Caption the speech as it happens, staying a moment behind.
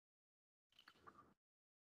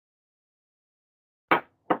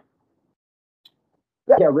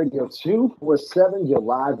Yeah, Radio 247, you're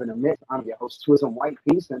live in the mix. I'm your host, Twism White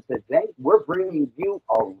Peace, and today we're bringing you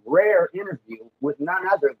a rare interview with none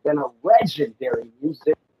other than a legendary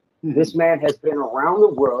musician. This man has been around the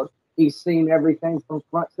world. He's seen everything from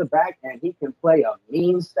front to back, and he can play a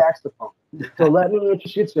mean saxophone. So let me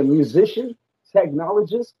introduce you to musician,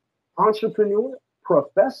 technologist, entrepreneur,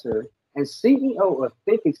 professor, and CEO of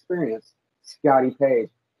Think Experience, Scotty Page.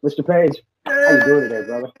 Mr. Page, how you doing today,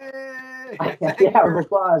 brother? Yeah,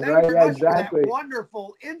 applause, right? Yeah, exactly. For that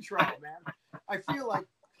wonderful intro, man. I feel like,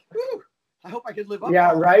 whew, I hope I can live up.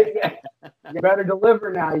 Yeah, right. You better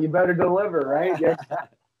deliver now. You better deliver, right? Yes.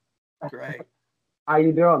 Great. How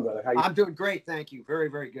you doing, brother? I'm doing great, thank you. Very,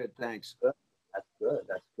 very good. Thanks. That's good.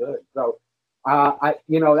 That's good. So,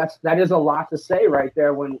 that is a lot to say right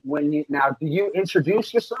there. When you now, do you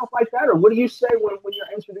introduce yourself like that, or what do you say when you're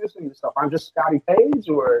introducing yourself? I'm just Scotty Page,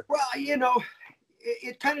 or well,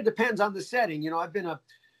 it kind of depends on the setting. I've been a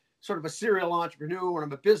sort of a serial entrepreneur. When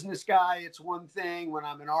I'm a business guy, it's one thing. When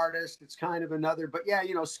I'm an artist, it's kind of another. But yeah,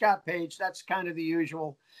 Scott Page, that's kind of the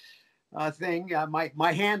usual thing.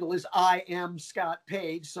 My handle is I am Scott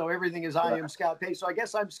Page. So everything is I am Scott Page. So I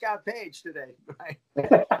guess I'm Scott Page today. Right?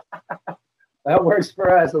 That works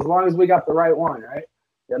for us as long as we got the right one, right?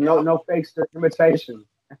 Yeah, no fakes or imitations.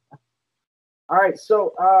 All right.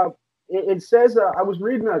 So it says, I was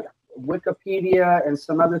reading Wikipedia and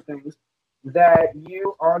some other things, that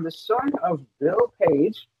you are the son of Bill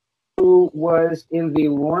Page, who was in the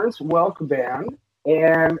Lawrence Welk Band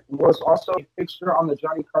and was also a fixture on the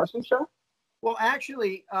Johnny Carson show. Well,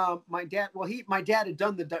 actually, my dad had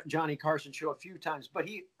done the Johnny Carson show a few times, but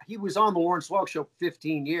he was on the Lawrence Welk show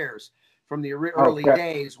 15 years from the early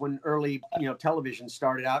days when early television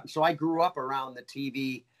started out. And so I grew up around the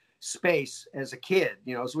TV space as a kid,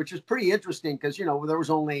 which is pretty interesting because there was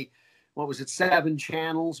only 7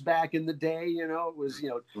 channels back in the day. It was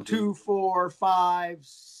 2, 4, 5,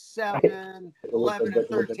 7, 11, and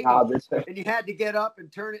 13, and you had to get up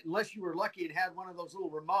and turn it unless you were lucky and had one of those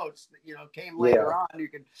little remotes that came later on. You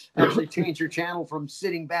could actually change your channel from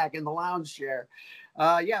sitting back in the lounge chair.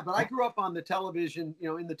 But I grew up on the television,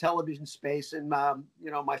 in the television space, and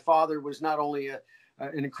my father was not only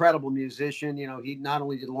an incredible musician. He not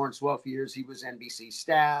only did Lawrence Welk for years, he was NBC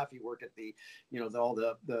staff. He worked at the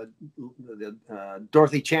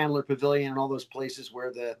Dorothy Chandler Pavilion and all those places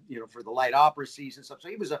where for the light opera season stuff. So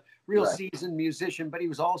he was a real seasoned musician, but he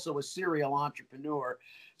was also a serial entrepreneur.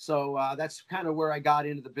 So that's kind of where I got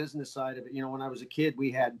into the business side of it. When I was a kid, we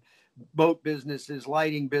had boat businesses,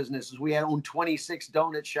 lighting businesses. We had owned 26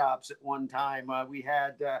 donut shops at one time. We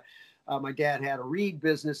had my dad had a reed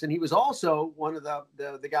business, and he was also one of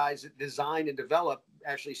the guys that designed and developed,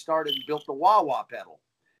 actually started and built the wah-wah pedal,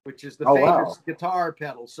 which is the famous guitar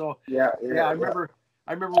pedal. So I remember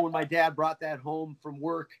when my dad brought that home from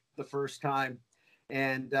work the first time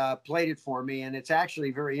and played it for me. And it's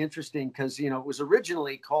actually very interesting because, it was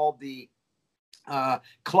originally called the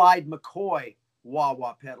Clyde McCoy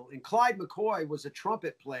wah-wah pedal. And Clyde McCoy was a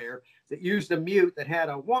trumpet player that used a mute that had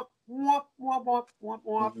a womp, womp, womp, womp, womp,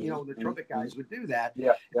 womp. The trumpet guys would do that.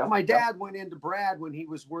 My dad went into Brad when he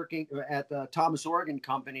was working at the Thomas Organ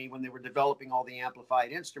Company when they were developing all the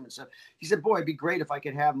amplified instruments. So he said, boy, it'd be great if I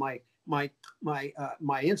could have my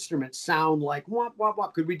instruments sound like womp, womp,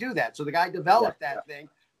 womp. Could we do that? So the guy developed that thing,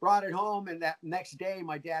 brought it home, and that next day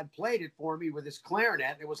my dad played it for me with his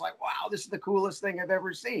clarinet. It was like, wow, this is the coolest thing I've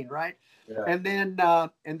ever seen, right? And then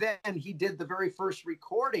he did the very first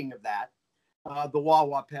recording of that, the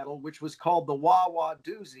wah-wah pedal, which was called the Wah-Wah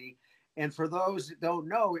Doozy. And for those that don't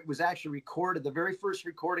know, it was actually recorded. The very first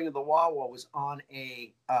recording of the wah-wah was on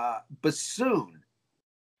a bassoon.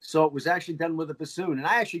 So it was actually done with a bassoon. And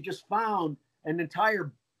I actually just found an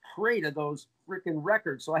entire crate of those freaking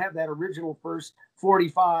records. So I have that original first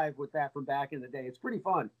 45 with that from back in the day. It's pretty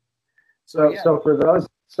fun. So for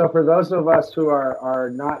those of us who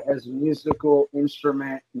are not as musical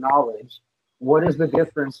instrument knowledge, what is the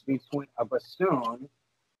difference between a bassoon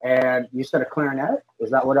and, you said, a clarinet?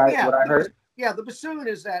 Is that what I heard? Yeah, the bassoon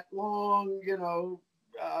is that long,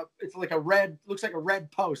 it's like looks like a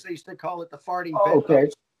red post. They used to call it the farting bed. Okay.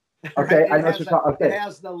 Post. Okay, I know what you're talking. Okay, it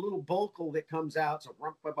has the little vocal that comes out. So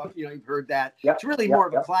you've heard that. It's really more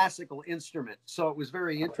of a classical instrument. So it was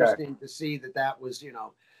very interesting to see that was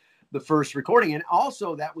the first recording, and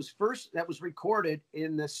also that was recorded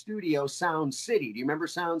in the studio Sound City. Do you remember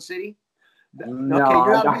Sound City? No,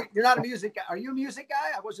 okay, you're not a music guy. Are you a music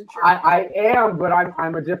guy? I wasn't sure. I am, but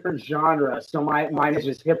I'm a different genre. So mine is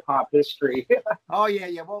just hip hop history. Oh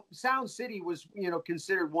yeah. Well, Sound City was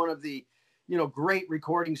considered one of the great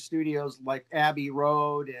recording studios like Abbey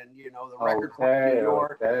Road and the Record Plant in New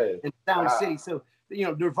York and Sound City. So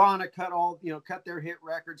Nirvana cut their hit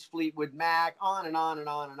records, Fleetwood Mac, on and on and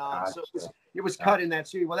on and on. Gotcha. So it was cut in that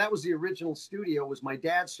studio. Well, that was the original studio, was my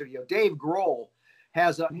dad's studio. Dave Grohl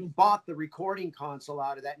bought the recording console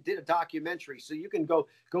out of that and did a documentary. So you can go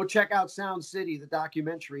check out Sound City, the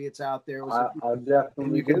documentary. It's out there. I'll definitely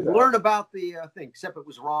and you can learn about the thing, except it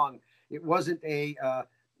was wrong. It wasn't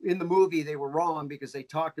in the movie, they were wrong because they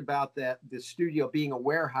talked about the studio being a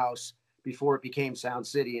warehouse before it became Sound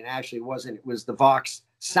City, and actually it wasn't. It was the Vox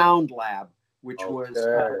Sound Lab, which was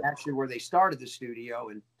actually where they started the studio.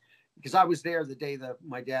 And because I was there the day that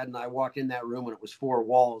my dad and I walked in that room, and it was 4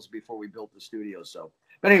 walls before we built the studio. So,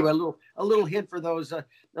 but anyway, a little hint for those, a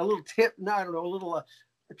little tip. No, I don't know, a little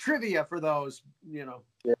trivia for those,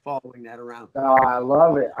 following that around. Oh, I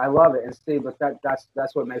love it. And see, but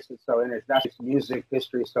that's what makes it so interesting. That's what music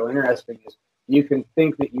history is so interesting, is you can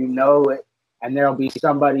think that you know it, and there'll be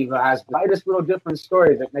somebody who has the slightest little different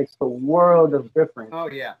story that makes the world of difference. Oh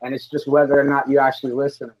yeah. And it's just whether or not you actually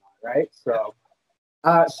listen or not, right? So,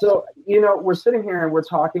 we're sitting here and we're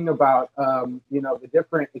talking about, the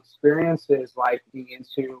different experiences, like being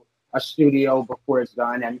into a studio before it's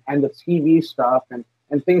done, and the TV stuff and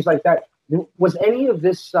things like that. Was any of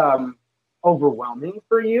this overwhelming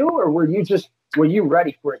for you, or were you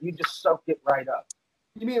ready for it? You just soaked it right up.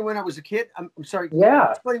 You mean when I was a kid? I'm sorry. Yeah.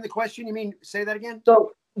 Explain the question. You mean, say that again?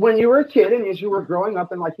 So when you were a kid and as you were growing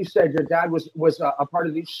up, and like you said, your dad was a part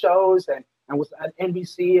of these shows and was at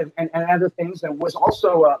NBC and other things, and was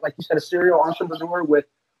also, like you said, a serial entrepreneur with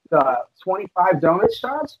 25 donut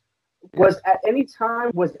shops. Was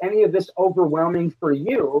any of this overwhelming for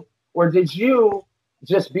you, or did you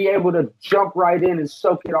just be able to jump right in and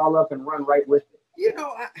soak it all up and run right with it?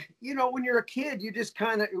 When you're a kid, you just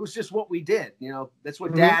it was just what we did. That's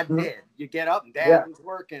what Dad did. You get up and Dad was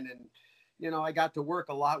working, and, I got to work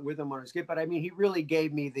a lot with him when I was a kid. But I mean, he really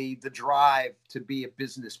gave me the drive to be a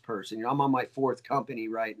business person. I'm on my 4th company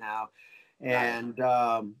right now. And,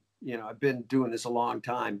 I've been doing this a long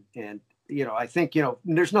time. And, I think,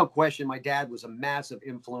 there's no question my dad was a massive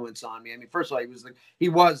influence on me. I mean, first of all, he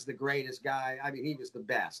was the greatest guy. I mean, he was the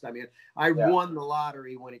best. I mean, I won the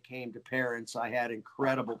lottery when it came to parents. I had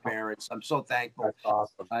incredible parents. I'm so thankful. That's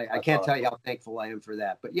awesome. I can't tell you how thankful I am for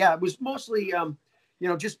that. But yeah, it was mostly,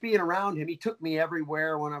 just being around him. He took me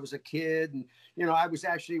everywhere when I was a kid. And, I was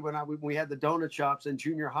actually, when we had the donut shops in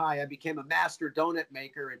junior high, I became a master donut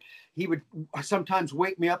maker. And he would sometimes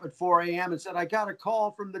wake me up at 4 a.m. and said, I got a call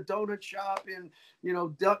from the donut shop in,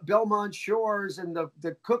 Belmont Shores, and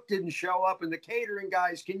the cook didn't show up, and the catering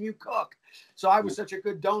guys, can you cook? So I was such a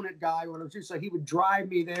good donut guy when I was, so he would drive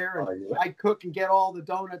me there, and I'd cook and get all the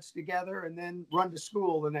donuts together and then run to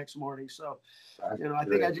school the next morning. So, I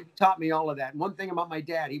think I taught me all of that. And one thing about my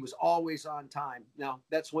dad, he was always on time. Now,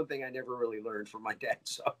 that's one thing I never really learned from my dad.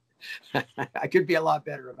 So I could be a lot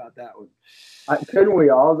better about that one. Couldn't we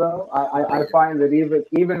all, though? I find that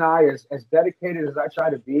even I, as dedicated as I try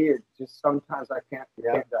to be, it just sometimes I can't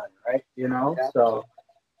get done, right? Yeah. So,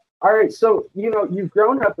 all right. So, you've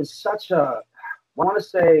grown up as such a, I want to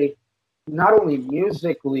say, not only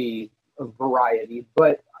musically a variety,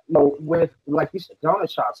 but, with, like you said,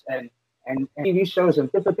 donut shops and TV shows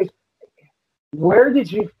and different things. Where did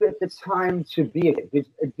you fit the time to be in it?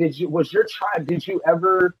 Did you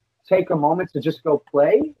ever take a moment to just go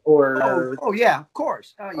play, or? Oh yeah, of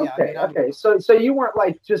course. Yeah. Okay. So you weren't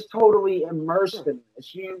like just totally immersed in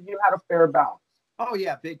this. You had a fair balance. Oh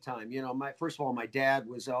yeah, big time. First of all, my dad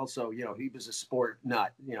was also, he was a sport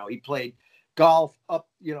nut. He played golf up,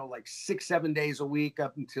 like 6-7 days a week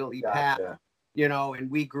up until he passed. And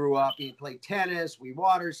we grew up, he played tennis, we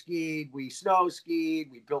water skied, we snow skied,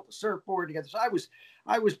 we built a surfboard together. So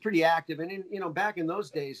I was pretty active. And back in those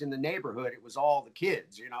days in the neighborhood, it was all the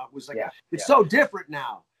kids, it was like, it's so different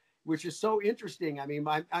now, which is so interesting. I mean,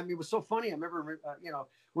 it was so funny. I remember,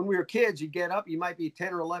 when we were kids, you get up, you might be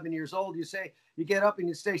 10 or 11 years old. You get up and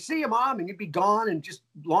you say, see you, Mom. And you'd be gone. And just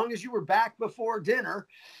long as you were back before dinner,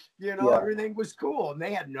 everything was cool. And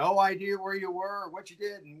they had no idea where you were or what you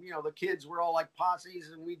did. And, the kids were all like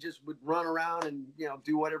posses, and we just would run around and,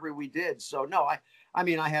 do whatever we did. So, no, I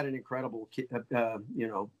mean, I had an incredible,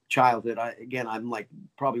 childhood. I'm like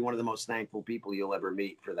probably one of the most thankful people you'll ever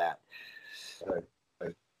meet for that.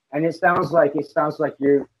 And it sounds like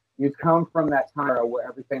you come from that time where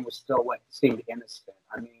everything was still what seemed innocent.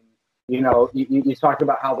 I mean, you talked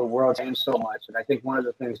about how the world changed so much. And I think one of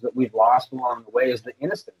the things that we've lost along the way is the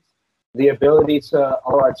innocence, the ability to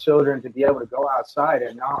allow our children to be able to go outside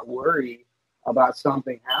and not worry about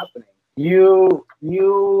something happening.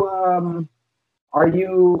 Are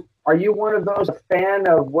you one of those, a fan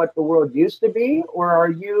of what the world used to be, or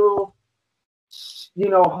are you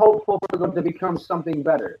hopeful for them to become something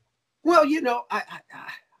better? Well,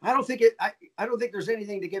 I don't think I don't think there's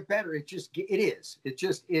anything to get better. It just is. It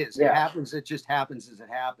just is. Yeah. It happens. It just happens as it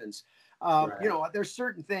happens. Right. There's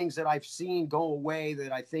certain things that I've seen go away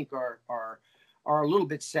that I think are a little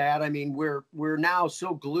bit sad. I mean, we're now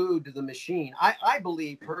so glued to the machine. I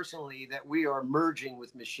believe personally that we are merging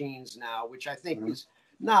with machines now, which I think is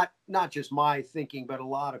not just my thinking, but a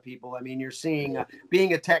lot of people. I mean, you're seeing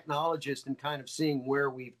being a technologist and kind of seeing where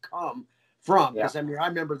we've come from. Because I mean, I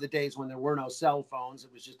remember the days when there were no cell phones.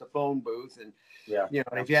 It was just a phone booth, and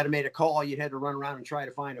if you had to make a call, you had to run around and try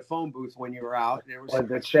to find a phone booth when you were out. There was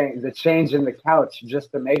the change in the couch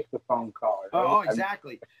just to make the phone call. Right? Oh,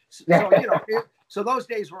 exactly. So those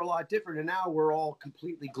days were a lot different, and now we're all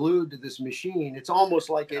completely glued to this machine. It's almost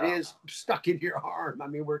like it is stuck in your arm. I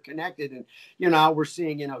mean, we're connected, and we're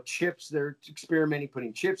seeing chips. They're experimenting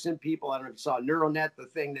putting chips in people. I don't know if you saw NeuroNet, the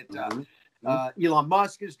thing that Elon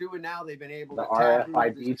Musk is doing now. They've been able to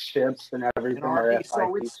RFID chips and everything.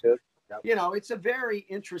 So it's a very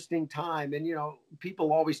interesting time, and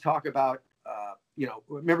people always talk about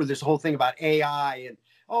remember this whole thing about AI and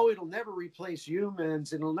it'll never replace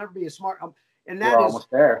humans, and it'll never be a smart. And that we're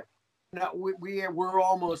almost there. No, we're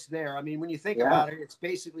almost there. I mean, when you think about it, it's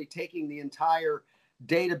basically taking the entire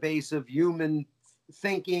database of human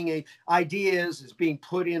thinking ideas is being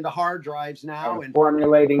put into hard drives now and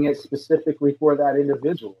formulating it specifically for that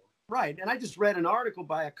individual. Right. And I just read an article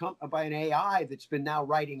by an AI that's been now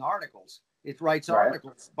writing articles. It writes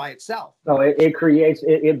articles by itself. So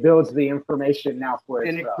it builds the information now for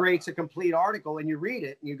itself. And it creates a complete article, and you read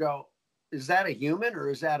it and you go, is that a human or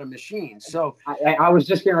is that a machine? So I was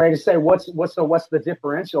just getting ready to say, what's the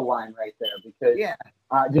differential line right there? Because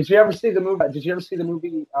did you ever see the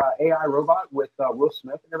movie AI Robot with Will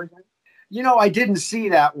Smith and everything? I didn't see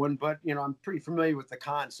that one, but I'm pretty familiar with the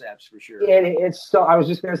concepts for sure. So I was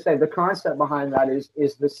just going to say the concept behind that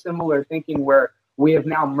is the similar thinking where we have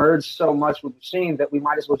now merged so much with the machine that we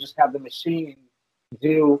might as well just have the machine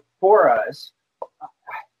do for us.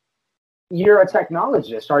 You're a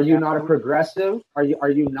technologist. Are you not a progressive? Are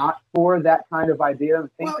you not for that kind of idea of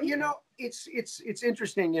thinking? Well, it's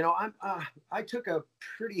interesting. I took a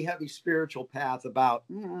pretty heavy spiritual path about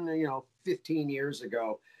 15 years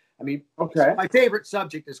ago. I mean, my favorite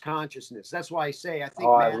subject is consciousness. That's why I say I think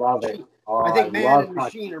I love it. I think man and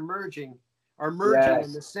machine are merging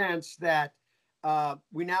in the sense that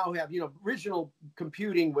we now have, original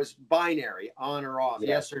computing was binary, on or off,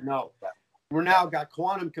 yes or no. Yeah. We're now got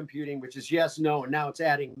quantum computing, which is yes, no, and now it's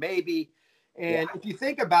adding maybe. And if you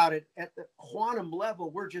think about it, at the quantum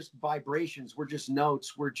level, we're just vibrations, we're just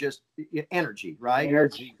notes, we're just energy, right?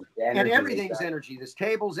 Energy and everything's energy. This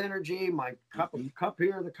table's energy, my cup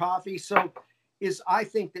here, the coffee. So I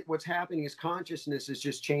think that what's happening is consciousness is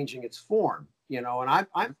just changing its form, and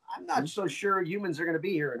I'm not so sure humans are going to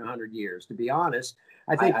be here in 100 years, to be honest.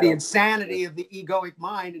 I think the insanity of the egoic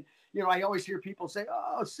mind, and I always hear people say,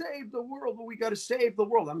 "Oh, save the world," but we got to save the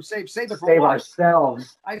world. I'm saying save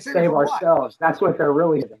ourselves. Save ourselves. That's what they're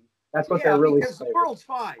really doing. That's what they're really because the world's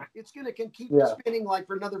fine. It's going to keep spinning like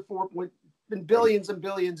for another billions and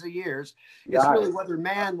billions of years. It's really whether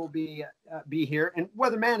man will be here and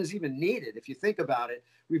whether man is even needed. If you think about it,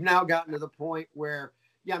 we've now gotten to the point where,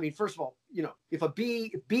 first of all,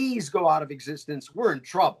 if bees go out of existence, we're in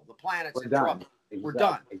trouble. The planet's in trouble. We're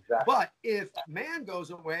done. Exactly. But if man goes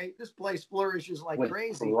away, this place flourishes like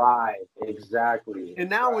crazy. Right. Exactly. And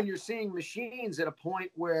now when you're seeing machines at a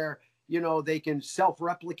point where, they can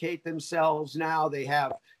self-replicate themselves now, they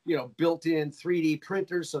have, built-in 3D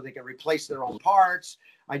printers so they can replace their own parts.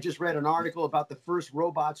 I just read an article about the first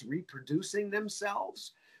robots reproducing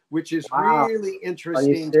themselves, which is really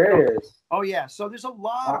interesting. Are you serious? Oh, yeah. So there's a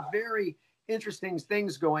lot of very interesting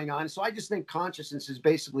things going on. So I just think consciousness is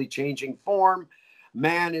basically changing form.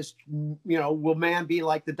 Man is, will man be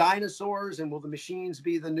like the dinosaurs, and will the machines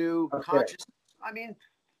be the new consciousness? I mean,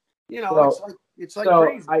 it's like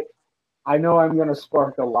crazy. I know I'm going to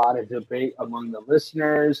spark a lot of debate among the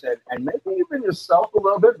listeners and maybe even yourself a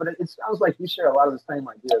little bit, but it sounds like you share a lot of the same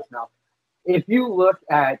ideas. Now, if you look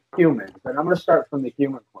at humans, and I'm going to start from the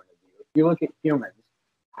human point of view, if you look at humans,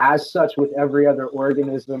 as such with every other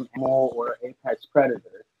organism, animal, or apex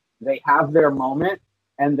predator, they have their moment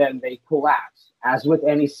and then they collapse, as with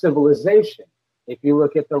any civilization. If you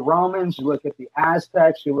look at the Romans, you look at the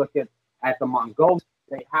Aztecs, you look at the Mongols,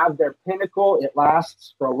 they have their pinnacle, it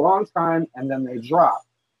lasts for a long time, and then they drop.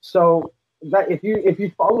 So that if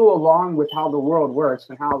you follow along with how the world works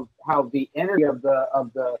and how the energy of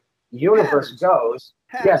the universe goes,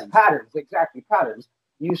 patterns,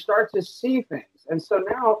 you start to see things. And so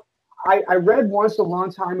now I read once a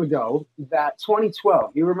long time ago that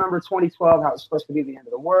 2012, you remember 2012, how it's supposed to be the end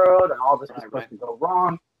of the world and all this is supposed to go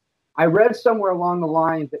wrong. I read somewhere along the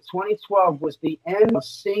line that 2012 was the end of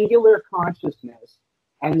singular consciousness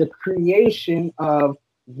and the creation of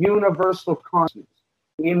universal consciousness,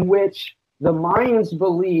 in which the Mayans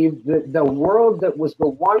believed that the world that was the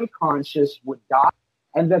one conscious would die,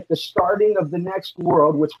 and that the starting of the next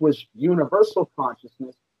world, which was universal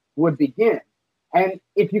consciousness, would begin. And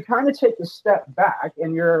if you kind of take a step back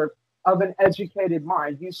and you're of an educated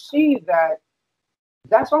mind, you see that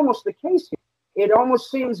that's almost the case here. It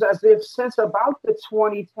almost seems as if since about the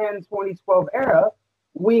 2010, 2012 era,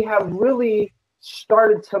 we have really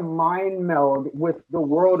started to mind meld with the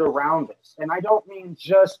world around us. And I don't mean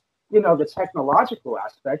just, the technological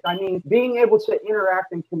aspect. I mean, being able to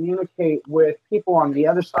interact and communicate with people on the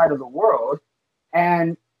other side of the world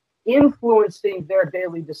and influencing their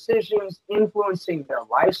daily decisions, influencing their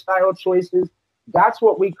lifestyle choices. That's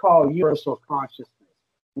what we call universal consciousness,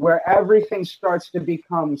 where everything starts to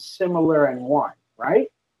become similar and one, right?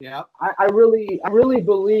 Yeah. I really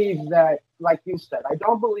believe that, like you said, I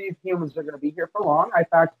don't believe humans are going to be here for long.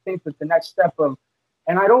 I think that the next step of,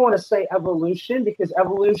 and I don't want to say evolution, because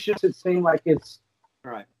evolution should seem like it's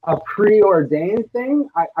a preordained thing.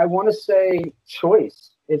 I want to say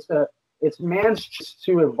choice. It's man's choice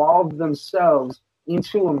to evolve themselves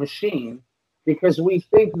into a machine, because we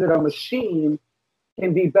think that a machine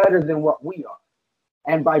can be better than what we are.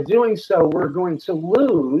 And by doing so, we're going to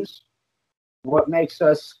lose what makes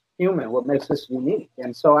us human, what makes us unique.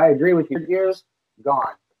 And so I agree with you. Years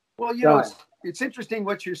gone. Well, it's interesting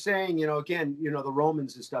what you're saying, again, the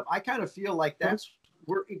Romans and stuff. I kind of feel like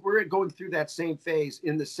we're going through that same phase,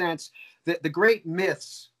 in the sense that the great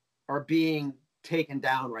myths are being taken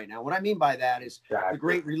down right now. What I mean by that is the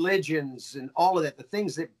great religions and all of that, the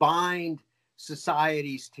things that bind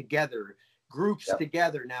societies together, groups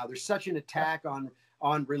together. Now there's such an attack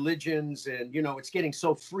on religions, and it's getting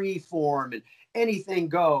so free form and anything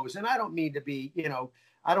goes. And I don't mean to be,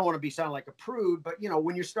 I don't want to sound like a prude, but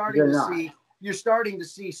when you're starting to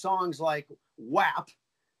see songs like WAP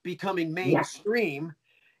becoming mainstream,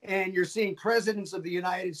 and you're seeing presidents of the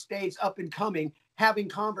United States, up and coming, having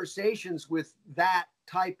conversations with that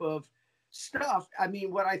type of stuff. I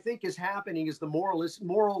mean, what I think is happening is the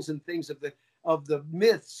morals and things of the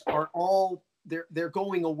myths are all they're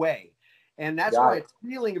going away. And that's why it's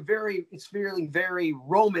feeling very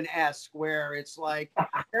Roman-esque, where it's like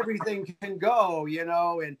everything can go,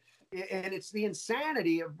 and it's the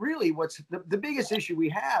insanity of really what's the biggest issue we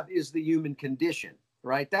have is the human condition,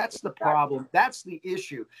 right? That's the problem. That's the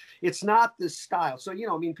issue. It's not the style. So,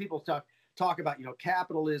 people talk about,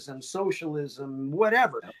 capitalism, socialism,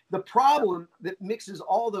 whatever. The problem that mixes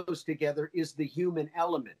all those together is the human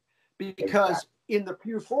element, because in the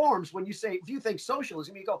pure forms, if you think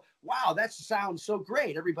socialism, you go, wow, that sounds so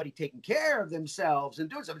great. Everybody taking care of themselves and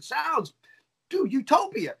doing stuff. It sounds,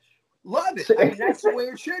 utopia. Love it. I mean, that's the way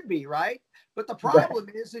it should be, right? But the problem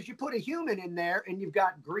is you put a human in there and you've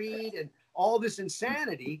got greed and all this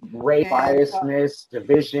insanity. Rape, biasness,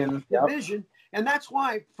 division. And that's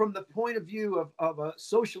why, from the point of view of a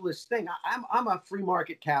socialist thing, I'm a free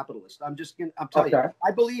market capitalist. I'm telling you,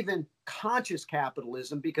 I believe in conscious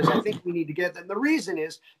capitalism, because I think we need to get that. And the reason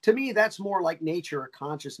is, to me, that's more like nature or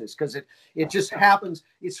consciousness, because it just happens.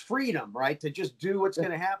 It's freedom, right? To just do what's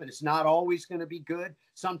going to happen. It's not always going to be good.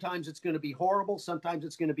 Sometimes it's going to be horrible. Sometimes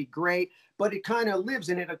it's going to be great. But it kind of lives,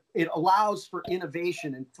 and it allows for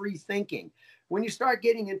innovation and free thinking. When you start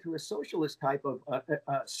getting into a socialist type of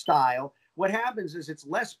style, what happens is it's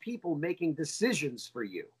less people making decisions for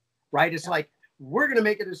you, right? It's like, we're going to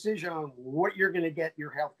make a decision on what you're going to get your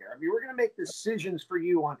health care. I mean, we're going to make decisions for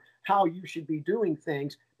you on how you should be doing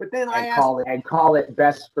things. But then call it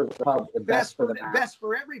best for the public, best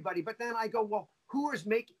for everybody. But then I go, well, who are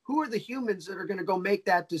the humans that are going to go make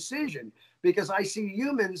that decision? Because I see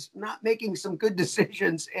humans not making some good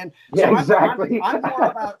decisions. And so exactly. I'm more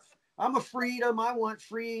about, I'm a freedom. I want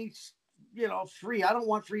free. Free. I don't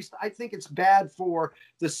want free. I think it's bad for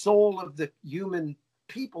the soul of the human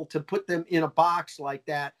people to put them in a box like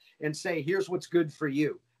that and say, here's what's good for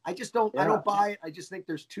you. I just don't, I don't buy it. I just think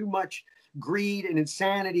there's too much greed and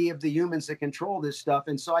insanity of the humans that control this stuff.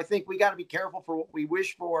 And so I think we got to be careful for what we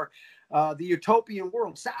wish for. The utopian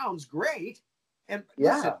world sounds great. And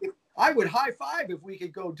listen, I would high five if we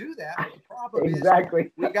could go do that. But the problem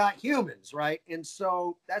is we got humans, right? And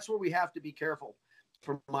so that's where we have to be careful.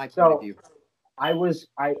 From my point of view, I'm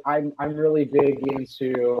really big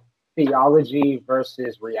into theology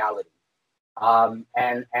versus reality,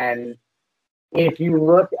 and if you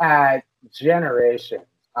look at generations,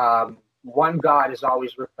 one God is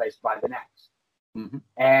always replaced by the next. Mm-hmm.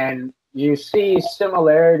 And you see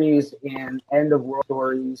similarities in end of world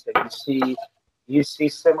stories, and you see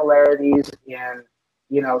similarities in,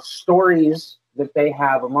 you know, stories that they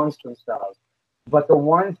have amongst themselves. But the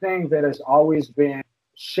one thing that has always been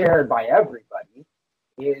shared by everybody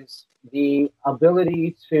is the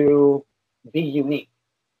ability to be unique.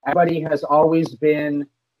 Everybody has always been,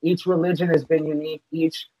 each religion has been unique,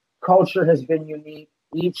 each culture has been unique,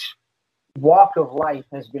 each walk of life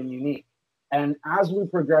has been unique. And as we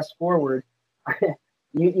progress forward,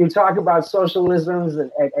 you talk about socialisms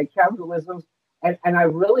and capitalisms, and I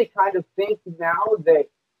really kind of think now that,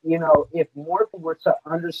 you know, if more people were to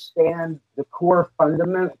understand the core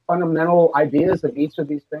fundamental ideas of each of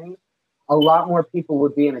these things, a lot more people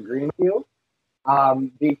would be in agreement with you,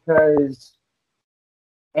 because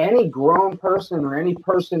any grown person or any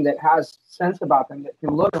person that has sense about them that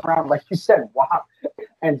can look around, like you said, wow,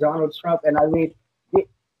 and Donald Trump, and I mean,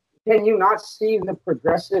 can you not see the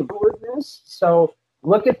progressive forwardness? So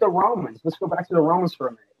look at the Romans. Let's go back to the Romans for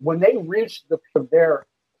a minute. When they reached the peak of their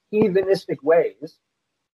heathenistic ways,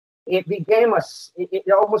 it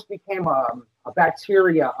almost became a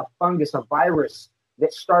bacteria, a fungus, a virus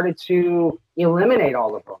that started to eliminate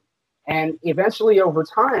all of them. And eventually, over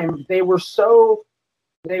time, they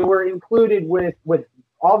were included with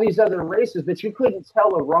all these other races that you couldn't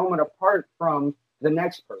tell a Roman apart from the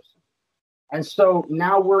next person. And so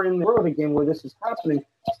now we're in the world again where this is happening.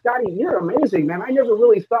 Scotty, you're amazing, man. I never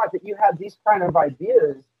really thought that you had these kind of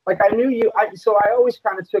ideas. Like I knew you, so I always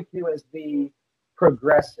kind of took you as the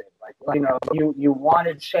progressive. Like, you know, you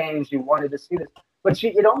wanted change, you wanted to see this, but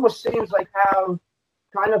it almost seems like have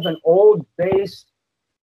kind of an old based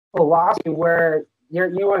philosophy where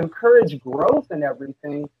you encourage growth and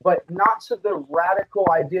everything, but not to the radical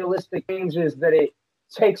idealistic changes that it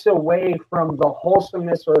takes away from the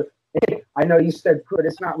wholesomeness, or I know you said prude,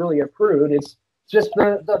 it's not really a prude, it's just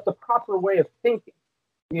the proper way of thinking,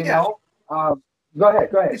 you know? Go ahead.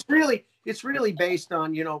 It's really based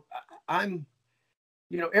on, you know,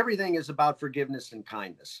 everything is about forgiveness and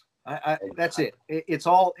kindness. That's it. It's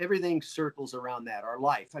all, everything circles around that, our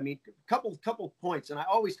life. I mean, couple points, and I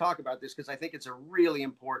always talk about this because I think it's a really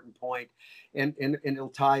important point, and it'll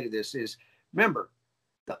tie to this, is remember,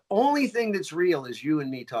 the only thing that's real is you and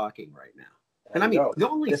me talking right now. And I mean, the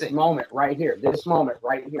only this moment right here. That's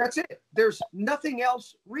it. There's nothing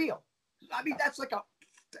else real. I mean,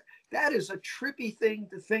 that is a trippy thing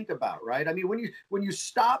to think about, right? I mean, when you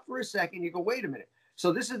stop for a second, you go, wait a minute.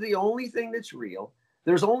 So this is the only thing that's real.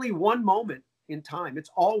 There's only one moment in time. It's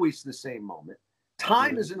always the same moment.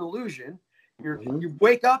 Time is an illusion. You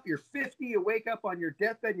wake up, you're 50, you wake up on your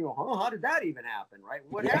deathbed, and you go, oh, how did that even happen, right?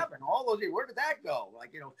 What happened? All those years, where did that go?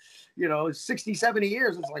 Like, 60, 70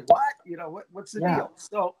 years. It's like, what? What's the deal?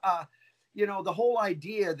 So, the whole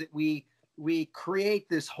idea that we create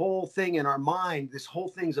this whole thing in our mind, this whole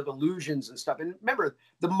thing's of illusions and stuff. And remember,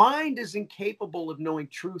 the mind is incapable of knowing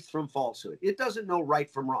truth from falsehood. It doesn't know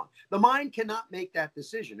right from wrong. The mind cannot make that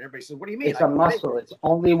decision. Everybody says, what do you mean? It's a muscle. It's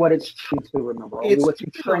only what it's true to remember. Only what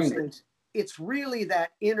you train it. It's really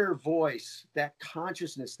that inner voice, that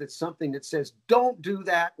consciousness, that's something that says, don't do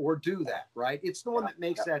that or do that, right? It's the one that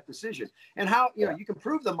makes that decision. And how, you can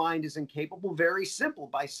prove the mind is incapable, very simple,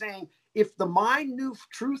 by saying, if the mind knew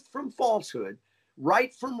truth from falsehood,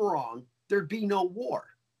 right from wrong, thered be no war.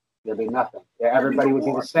 There'd be nothing. Yeah, everybody would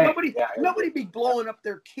be the same. Nobody'd be blowing up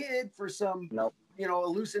their kid for some,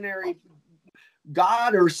 hallucinatory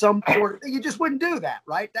God or some sort of, you just wouldn't do that,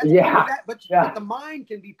 right? But the mind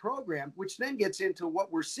can be programmed, which then gets into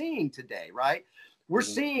what we're seeing today, right? We're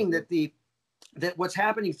seeing that what's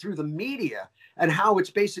happening through the media and how it's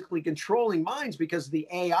basically controlling minds, because the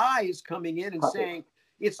AI is coming in and saying,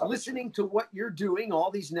 it's listening to what you're doing,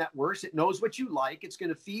 all these networks. It knows what you like. It's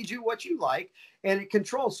going to feed you what you like, and it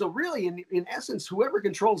controls. So really, in essence, whoever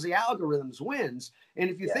controls the algorithms wins.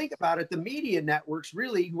 And if you think about it, the media networks,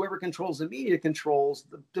 really, whoever controls the media controls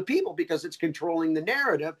the people, because it's controlling the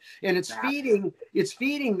narrative, and it's feeding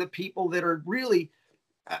the people that are really,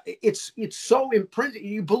 it's so imprinted.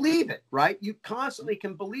 You believe it, right? You constantly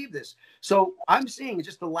can believe this. So I'm seeing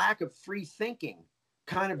just the lack of free thinking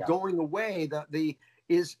kind of going away.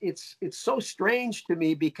 It's so strange to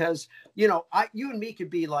me, because you and me could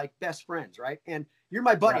be like best friends, right? And you're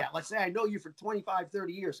my buddy. Let's say I know you for 25,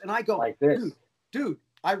 30 years, and I go, like this. Dude,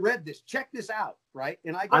 I read this. Check this out, right?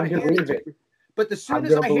 And I go to hand it to you. But as soon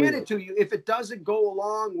as I hand it to you, if it doesn't go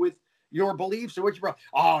along with your beliefs or what you brought,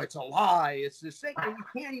 it's a lie. It's this thing, and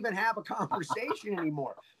you can't even have a conversation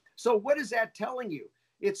anymore. So what is that telling you?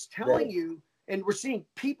 It's telling you. And we're seeing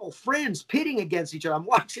friends pitting against each other. I'm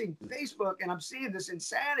watching Facebook and I'm seeing this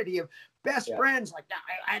insanity of best friends, like,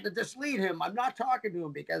 I had to delete him. I'm not talking to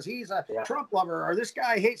him because he's a Trump lover, or this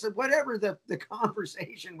guy hates it, whatever the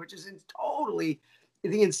conversation, which is totally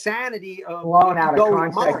the insanity of blown out of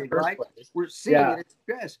egoic context, mind, right? We're seeing it at its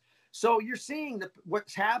best. So you're seeing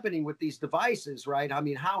what's happening with these devices, right? I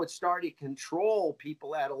mean, how it's starting to control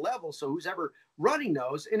people at a level. So who's ever running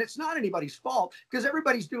those, and it's not anybody's fault because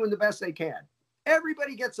everybody's doing the best they can.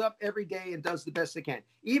 Everybody gets up every day and does the best they can.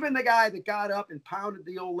 Even the guy that got up and pounded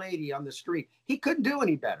the old lady on the street, he couldn't do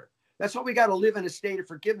any better. That's why we got to live in a state of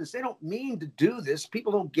forgiveness. They don't mean to do this.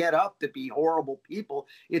 People don't get up to be horrible people.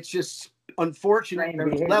 It's just unfortunate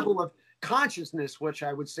level of consciousness, which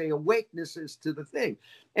I would say awakeness is to the thing.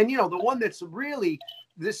 And, the one that's really,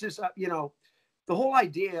 this is, the whole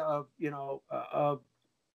idea of,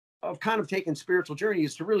 of kind of taking spiritual journey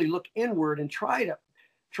is to really look inward and try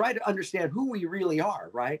to understand who we really are,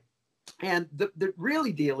 right? And the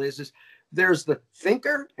really deal is there's the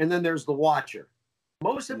thinker and then there's the watcher.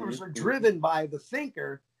 Most of us are driven by the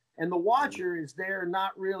thinker, and the watcher is there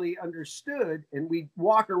not really understood, and we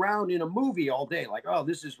walk around in a movie all day like, oh,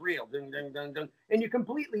 this is real, ding, ding, ding, ding, and you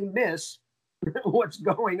completely miss what's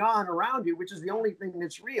going on around you, which is the only thing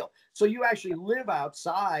that's real. So you actually live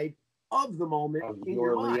outside of the moment in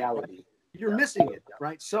your mind, reality. Right? You're missing it,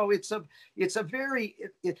 right? So it's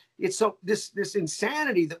this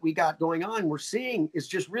insanity that we got going on, we're seeing is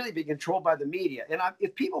just really being controlled by the media. And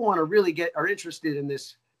if people want to really are interested in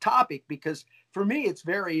this topic, because for me, it's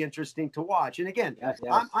very interesting to watch. And again,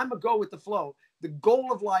 I'm a go with the flow. The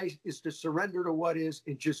goal of life is to surrender to what is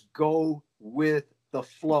and just go with the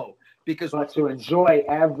flow. Because to enjoy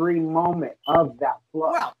every moment of that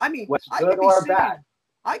flow. Well, I mean, what's good or bad.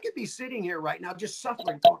 I could be sitting here right now just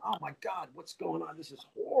suffering, going, oh my God, what's going on? This is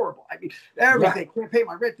horrible. I mean, everything, can't pay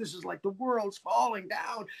my rent. This is like the world's falling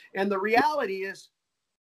down. And the reality is,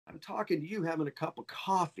 I'm talking to you having a cup of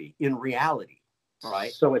coffee in reality. All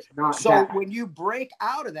right. So it's not so bad. When you break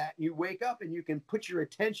out of that, you wake up and you can put your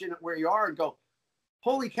attention at where you are and go,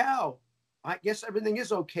 holy cow, I guess everything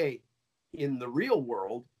is okay in the real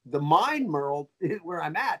world. The mind world is where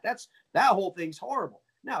I'm at. That whole thing's horrible.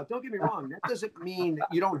 Now, don't get me wrong. That doesn't mean that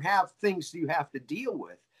you don't have things you have to deal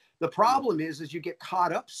with. The problem is you get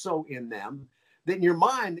caught up so in them that in your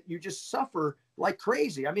mind you just suffer like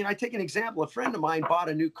crazy. I mean, I take an example. A friend of mine bought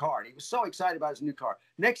a new car, and he was so excited about his new car.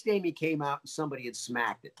 Next day he came out and somebody had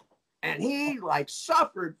smacked it. And he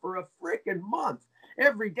suffered for a freaking month.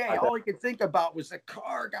 Every day, all he could think about was the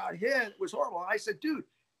car got hit. It was horrible. And I said, dude,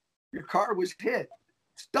 your car was hit.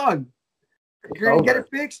 It's done. You're going to get it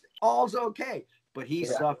fixed. All's okay. But he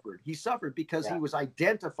suffered. He suffered because he was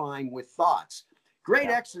identifying with thoughts. Great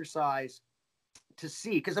exercise to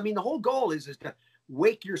see. Because, I mean, the whole goal is to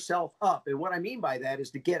wake yourself up. And what I mean by that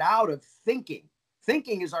is to get out of thinking.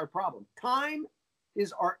 Thinking is our problem. Time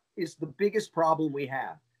is the biggest problem we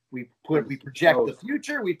have. We project the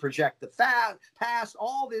future. We project the past.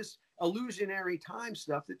 All this illusionary time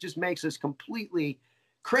stuff that just makes us completely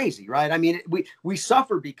crazy, right? I mean, we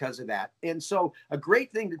suffer because of that. And so a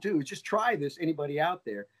great thing to do is just try this, anybody out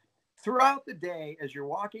there, throughout the day as you're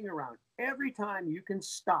walking around, every time you can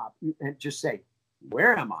stop and just say,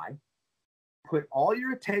 where am I? Put all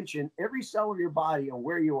your attention, every cell of your body on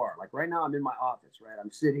where you are. Like right now, I'm in my office, right?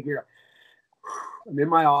 I'm sitting here. I'm in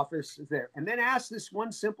my office there. And then ask this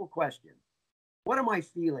one simple question. What am I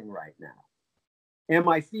feeling right now? Am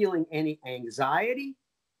I feeling any anxiety,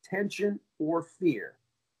 tension, or fear?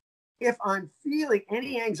 If I'm feeling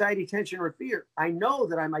any anxiety, tension, or fear, I know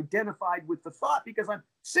that I'm identified with the thought because I'm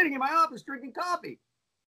sitting in my office drinking coffee.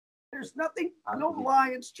 There's nothing, no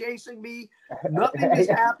lions chasing me. Nothing is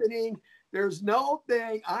happening. There's no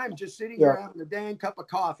thing. I'm just sitting here having a dang cup of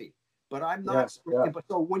coffee. But I'm not. But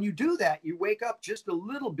so when you do that, you wake up just a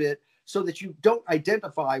little bit so that you don't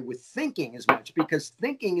identify with thinking as much, because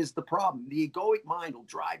thinking is the problem. The egoic mind will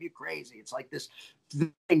drive you crazy. It's like this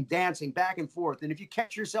thing dancing back and forth. And if you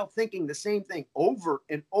catch yourself thinking the same thing over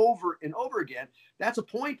and over and over again, that's a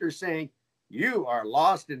pointer saying you are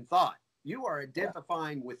lost in thought. You are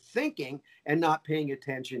identifying with thinking and not paying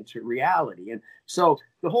attention to reality. And so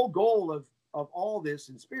the whole goal of all this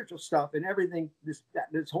and spiritual stuff and everything, this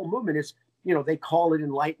whole movement is, they call it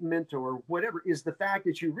enlightenment or whatever, is the fact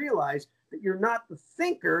that you realize that you're not the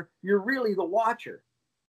thinker, you're really the watcher.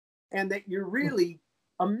 And that you're really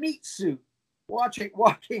a meat suit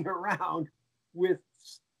walking around with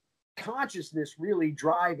consciousness really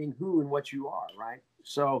driving who and what you are, right?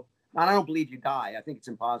 So I don't believe you die. I think it's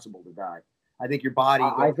impossible to die. I think your body,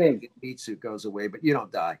 meat suit goes away, but you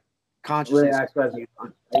don't die. Consciousness. Really,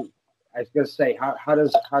 I was going to say, how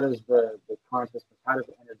does the consciousness, how does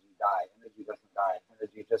energy die? Energy doesn't die.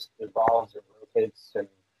 Energy just evolves and rotates and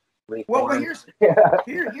Well, reformed.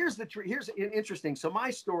 here's interesting. So my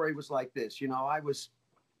story was like this. You know, I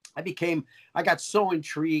got so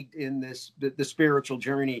intrigued in the spiritual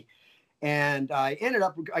journey, and I ended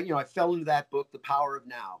up, I fell into that book, The Power of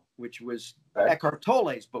Now, which was Eckhart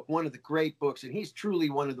Tolle's book, one of the great books, and he's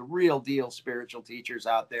truly one of the real deal spiritual teachers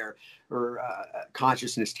out there, or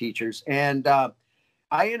consciousness teachers. And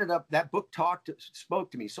I ended up, that book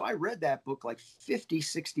spoke to me. So I read that book like 50,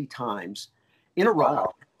 60 times in a row.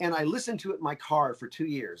 Wow. And I listened to it in my car for 2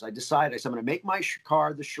 years. I said, I'm going to make my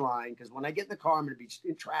car the shrine, because when I get in the car, I'm going to be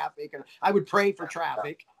in traffic. And I would pray for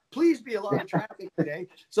traffic. Please be a lot of traffic today,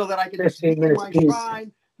 so that I can just be in my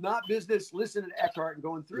shrine, not business, listen to Eckhart and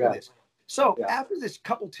going through this. So after this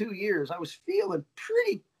 2 years, I was feeling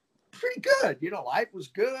pretty good. You know, life was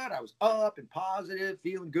good. I was up and positive,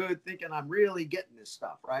 feeling good, thinking I'm really getting this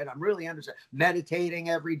stuff, right? I'm really meditating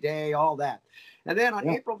every day, all that. And then on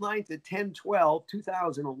April 9th at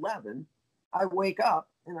 10/12/2011, I wake up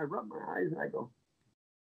and I rub my eyes and I go,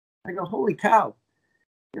 holy cow,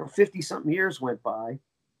 50 something years went by.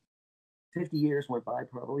 50 years went by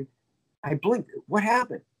probably. I blinked. What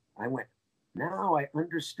happened? I went, now I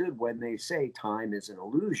understood when they say time is an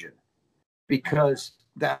illusion, because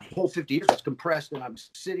that whole 50 years was compressed, and I'm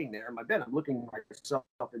sitting there in my bed. I'm looking at myself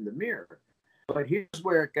in the mirror. But here's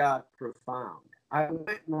where it got profound. I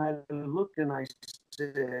went and I looked and I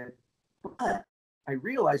said, but I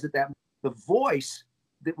realized that the voice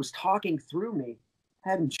that was talking through me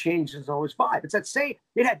hadn't changed since I was 5. It's that same,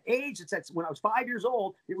 it had aged. It's that when I was 5 years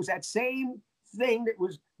old, it was that same thing that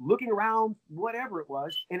was looking around, whatever it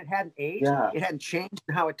was, and it hadn't aged. It hadn't changed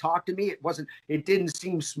in how it talked to me. It didn't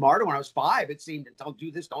seem smarter when I was 5. It seemed, don't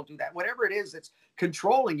do this, don't do that, whatever it is that's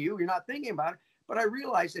controlling you. You're not thinking about it. But I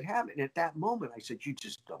realized it happened. And at that moment, I said, you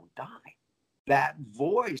just don't die. That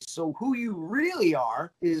voice. So who you really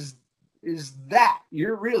are is that.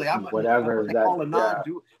 You're really, I'm what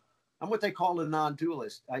they call a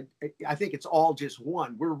non-dualist. I think it's all just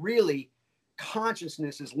one. We're really,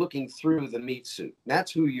 consciousness is looking through the meat suit.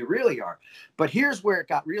 That's who you really are. But here's where it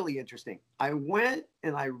got really interesting. I went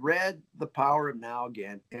and I read The Power of Now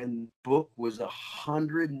again, and the book was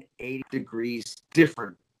 180 degrees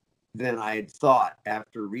different than I had thought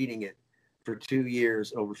after reading it for 2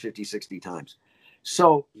 years, over 50, 60 times.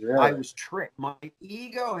 So I was tricked. My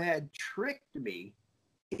ego had tricked me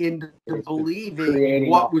into believing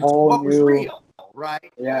what was real,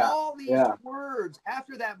 right? All these words,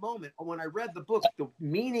 after that moment, when I read the book, the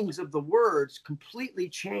meanings of the words completely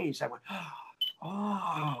changed. I went,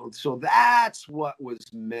 oh, so that's what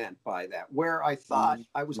was meant by that, where I thought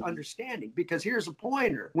I was understanding. Because here's a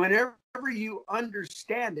pointer. Whenever you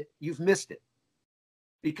understand it, you've missed it,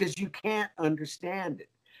 because you can't understand it.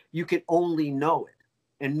 You can only know it.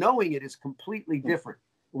 And knowing it is completely different.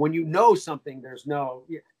 When you know something, there's no,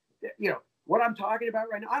 what I'm talking about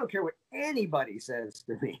right now, I don't care what anybody says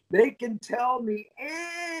to me. They can tell me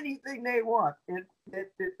anything they want. And this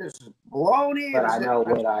is baloney. But I know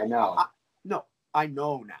what I know. I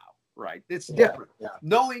know now, right? It's different.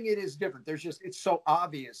 Knowing it is different. It's so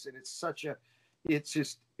obvious. And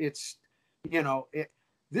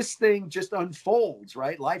this thing just unfolds,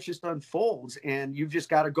 right? Life just unfolds, and you've just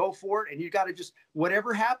got to go for it. And you got to just,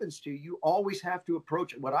 whatever happens to you, you always have to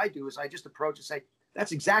approach it. What I do is I just approach and say,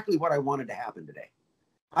 that's exactly what I wanted to happen today.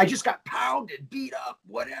 I just got pounded, beat up,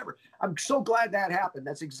 whatever. I'm so glad that happened.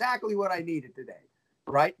 That's exactly what I needed today,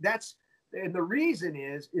 right? And the reason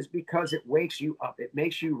is because it wakes you up. It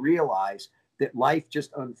makes you realize that life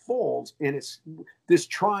just unfolds, and it's this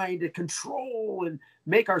trying to control and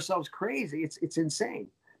make ourselves crazy. It's insane.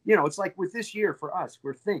 It's like with this year for us,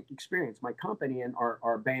 we're Think Experience, my company, and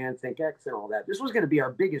our band Think X and all that. This was going to be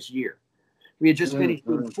our biggest year. We had just finished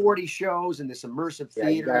doing 40 shows in this immersive theater.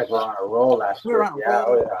 You guys were on a roll last year.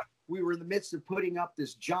 We were in the midst of putting up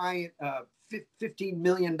this giant $15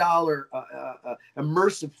 million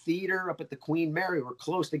immersive theater up at the Queen Mary. We're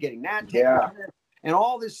close to getting that taken care of. And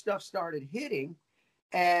all this stuff started hitting,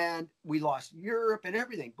 and we lost Europe and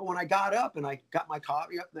everything. But when I got up and I got my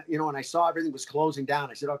coffee up, and I saw everything was closing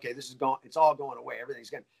down, I said, okay, this is going, it's all going away.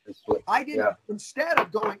 Everything's going. I didn't, instead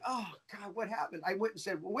of going, oh God, what happened? I went and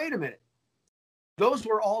said, well, wait a minute. Those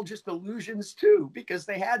were all just illusions too, because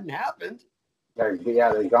they hadn't happened. They're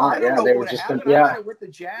gone. They were just happened. I went to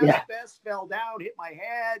Jazz Fest, fell down, hit my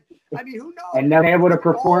head. I mean, who knows? And never able to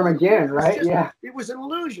perform again, right? It was an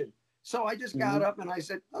illusion. So I just got up and I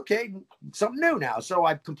said, okay, something new now. So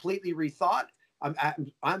I've completely rethought.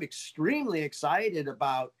 I'm extremely excited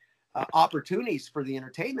about opportunities for the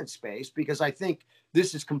entertainment space, because I think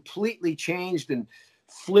this has completely changed and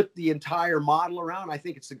flipped the entire model around. I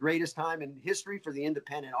think it's the greatest time in history for the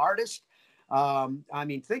independent artist. I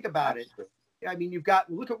mean, think about it. I mean,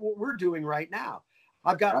 look at what we're doing right now.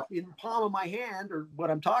 I've got in the palm of my hand, or what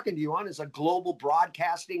I'm talking to you on is a global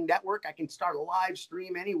broadcasting network. I can start a live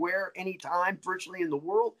stream anywhere, anytime, virtually in the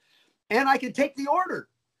world. And I can take the order.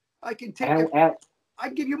 I can take it. I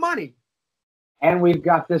can give you money. And we've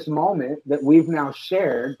got this moment that we've now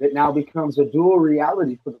shared that now becomes a dual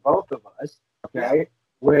reality for the both of us. Okay. Yeah.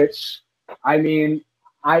 Which, I mean,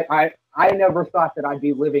 I never thought that I'd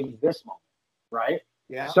be living this moment. Right.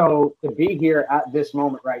 Yeah. So to be here at this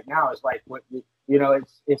moment right now is like what, you know,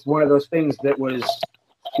 it's one of those things that was,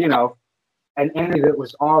 you know, an energy that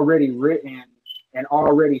was already written and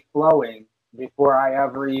already flowing before I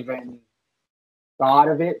ever even thought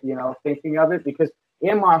of it, you know, thinking of it, because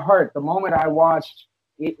in my heart, the moment I watched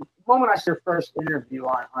it, the moment I saw your first interview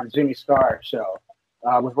on Jimmy Starr's show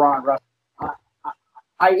with Ron Russell,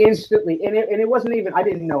 I instantly, and it wasn't even, I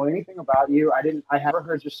didn't know anything about you. I never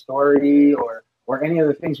heard your story or any of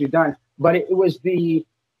the things you've done, but it was the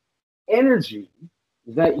energy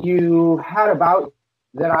that you had about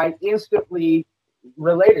that I instantly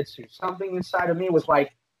related to. Something inside of me was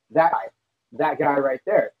like, that guy right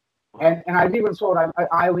there. And I've even told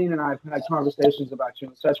Eileen and I've had conversations about you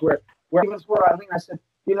and such where I even told Eileen, I said,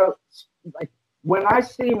 you know, like when I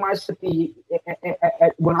see myself,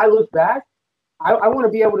 when I look back, I want to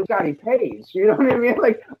be able to get any pays. You know what I mean?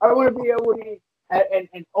 Like I want to be able to be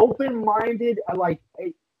an open-minded, like,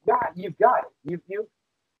 hey, God, you've got it. You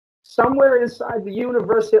somewhere inside the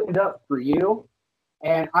universe it up for you.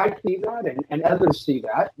 And I see that, and others see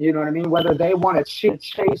that, you know what I mean? Whether they want to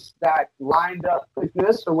chase that lined up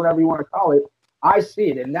quickness or whatever you want to call it, I see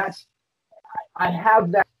it. And I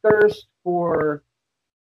have that thirst for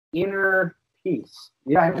inner peace.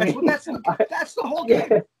 You know what I mean? That's the whole game,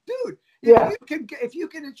 dude. If you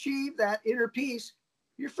can achieve that inner peace,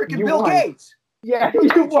 you're freaking Bill Gates. Yeah, you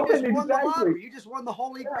just won the lottery. You just won the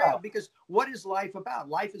holy grail. Because what is life about?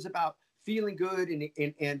 Life is about feeling good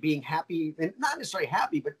and being happy, and not necessarily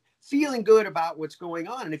happy, but feeling good about what's going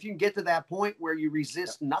on. And if you can get to that point where you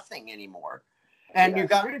resist nothing anymore and you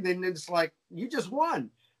got rid of it, then it's like you just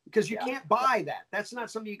won, because you can't buy that. That's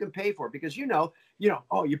not something you can pay for, because you know,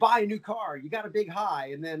 oh, you buy a new car, you got a big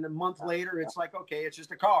high, and then a month later it's like, okay, it's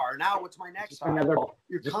just a car. Now what's my next high?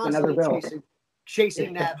 You're constantly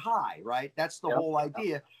chasing that high, right? That's the whole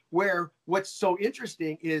idea. Where what's so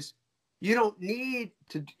interesting is you don't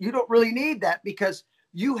really need that, because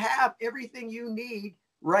you have everything you need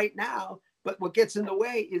right now. But what gets in the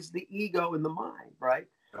way is the ego and the mind, right?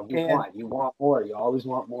 You want more. You always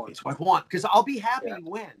want more. It's what I want, because I'll be happy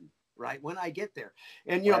when I get there.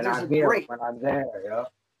 And when I'm there,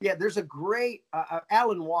 there's a great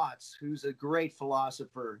Alan Watts, who's a great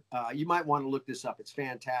philosopher. You might want to look this up. It's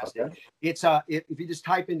fantastic. Okay. It's if you just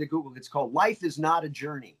type into Google, it's called "Life is Not a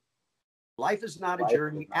Journey." Life is not a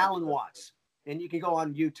journey. Alan Watts. And you can go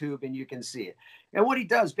on YouTube and you can see it. And what he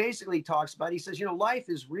does basically talks about, he says, life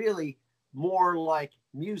is really more like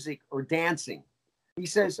music or dancing. He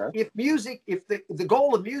says, if the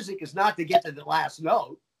goal of music is not to get to the last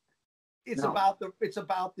note, it's about the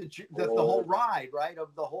whole ride, right?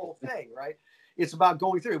 Of the whole thing, right? It's about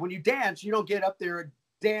going through it. When you dance, you don't get up there and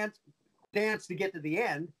dance to get to the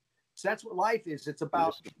end. So that's what life is. It's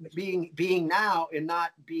about being now and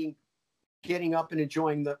not getting up and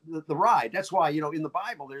enjoying the ride. That's why, in the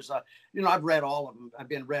Bible, there's I've read all of them. I've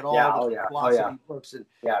read all the philosophy books,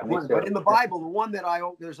 but in the Bible, the one that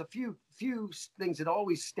there's a few things that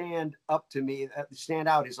always stand up to me, stand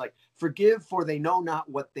out, is like, forgive for they know not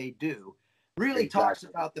what they do. Really talks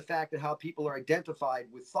about the fact that how people are identified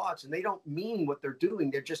with thoughts, and they don't mean what they're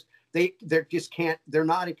doing. They're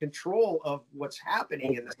not in control of what's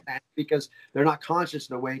happening in the sense, because they're not conscious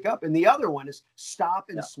to wake up. And the other one is stop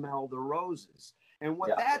and smell the roses. And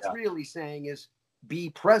what that's really saying is be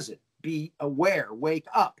present, be aware, wake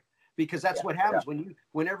up, because that's what happens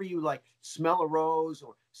whenever you like smell a rose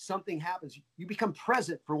or something happens, you become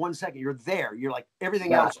present for 1 second. You're there. You're like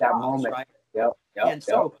everything else that drops, moment. Right? And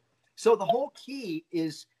so the whole key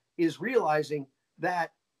is realizing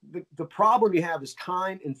that the problem you have is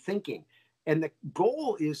time and thinking, and the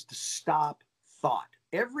goal is to stop thought.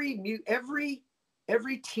 Every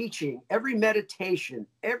teaching, every meditation,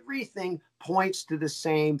 everything points to the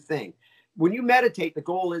same thing. When you meditate, the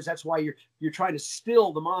goal is, that's why you're trying to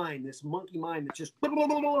still the mind, this monkey mind that's just running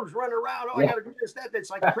around. Oh, I got to do this, that. It's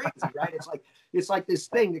like crazy, right? It's like this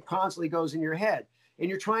thing that constantly goes in your head. And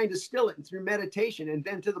you're trying to still it through meditation, and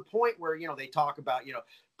then to the point where they talk about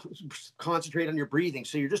concentrate on your breathing.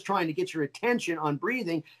 So you're just trying to get your attention on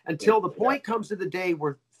breathing until the point comes to the day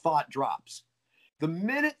where thought drops. The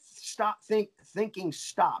minute thinking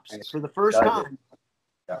stops for the first time,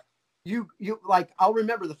 you like, I'll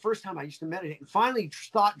remember the first time I used to meditate and finally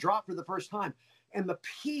thought dropped for the first time. And the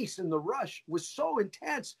peace and the rush was so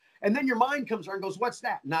intense. And then your mind comes around and goes, what's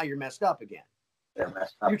that? Now you're messed up again.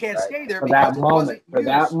 You can't stay there for because that moment. For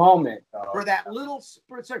that moment. For that little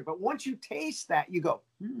split second. But once you taste that, you go,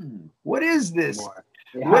 what is this?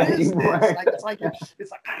 What is this? Like,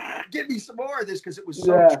 it's like, give me some more of this, because it was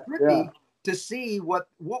so trippy to see what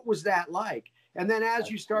was that like. And then as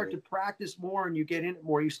you start to practice more and you get in it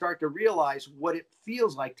more, you start to realize what it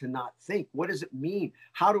feels like to not think. What does it mean?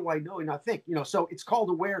 How do I know and not think? You know, so it's called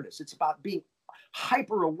awareness. It's about being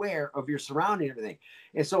hyper aware of your surrounding and everything.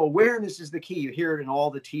 And so awareness is the key. You hear it in all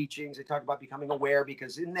the teachings. They talk about becoming aware,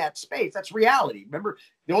 because in that space, that's reality. Remember,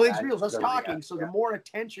 the only thing's real is us talking. So the more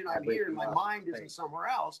attention I'm here and my mind isn't somewhere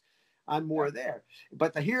else, I'm more there.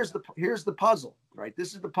 But here's the puzzle, right?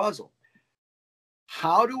 This is the puzzle.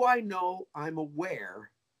 How do I know I'm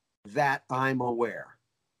aware that I'm aware?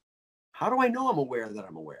 How do I know I'm aware that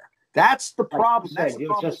I'm aware? That's the problem. That's the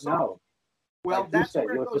problem. Just know. Well, that's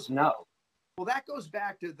where it goes. Just know. Well, that goes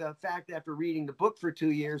back to the fact, after reading the book for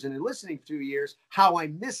 2 years and then listening for 2 years, how I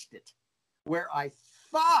missed it, where I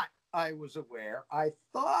thought I was aware. I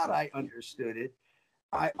thought I understood it.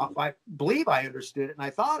 I believe I understood it, and I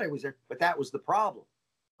thought I was there, but that was the problem.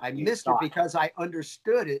 I missed it because I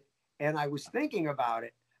understood it and I was thinking about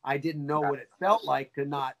it. I didn't know what it felt like to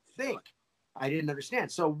not think. I didn't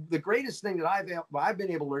understand. So the greatest thing that I've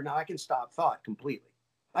been able to learn now, I can stop thought completely.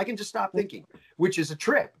 I can just stop thinking, which is a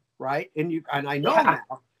trip, right? And I know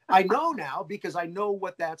now. I know now because I know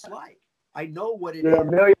what that's like. I know what it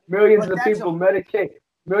is. Millions of people medicate.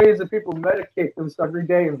 Millions of people medicate themselves every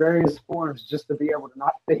day in various forms just to be able to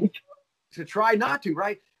not think. To try not to,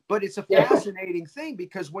 right? But it's a fascinating thing,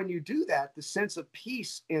 because when you do that, the sense of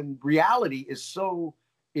peace in reality is so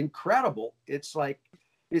incredible. It's like,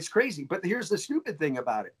 it's crazy. But here's the stupid thing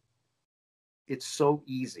about it. It's so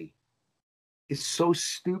easy. It's so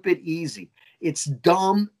stupid easy. It's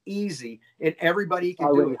dumb easy, and everybody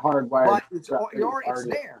can do it. But it's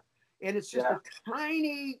there. And it's just a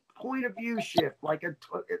tiny point of view shift, like a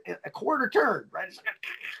quarter turn, right?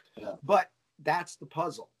 But that's the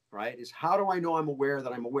puzzle, right? Is how do I know I'm aware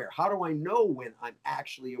that I'm aware? How do I know when I'm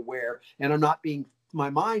actually aware and my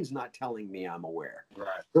mind's not telling me I'm aware?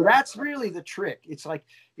 Right. So that's really the trick. It's like,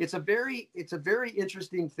 it's a very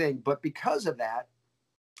interesting thing. But because of that,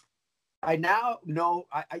 I now know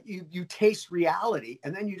you taste reality,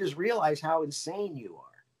 and then you just realize how insane you are.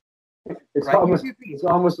 It's almost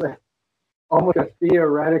like a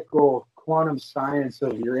theoretical quantum science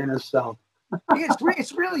of your inner self.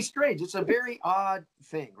 It's really strange. It's a very odd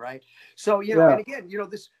thing, right? So, and again,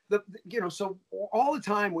 so all the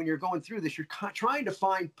time when you're going through this, you're trying to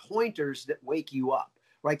find pointers that wake you up,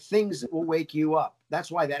 right? Things that will wake you up.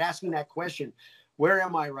 That's why asking that question, where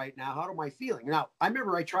am I right now? How am I feeling? Now, I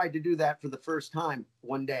remember I tried to do that for the first time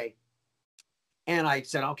one day. And I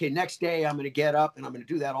said, okay, next day I'm going to get up and I'm going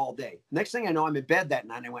to do that all day. Next thing I know, I'm in bed that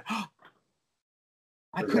night, and I went,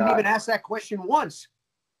 I couldn't even ask that question once.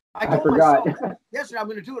 I told myself yesterday I'm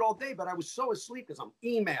going to do it all day, but I was so asleep because I'm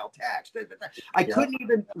email, text. I couldn't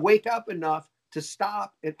even wake up enough to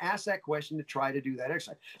stop and ask that question to try to do that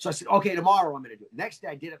exercise. So I said, okay, tomorrow I'm going to do it. Next day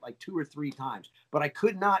I did it like 2 or 3 times, but I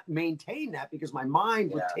could not maintain that because my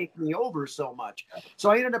mind would take me over so much. So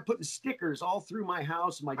I ended up putting stickers all through my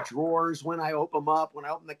house, my drawers, when I open them up, when I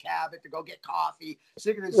open the cabinet to go get coffee,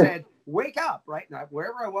 sticker that said, wake up, right? And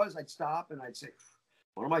wherever I was, I'd stop and I'd say,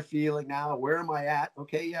 what am I feeling now? Where am I at?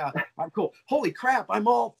 Okay, yeah, I'm cool. Holy crap, I'm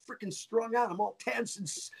all freaking strung out. I'm all tense and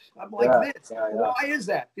I'm like this. Why is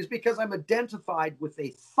that? It's because I'm identified with a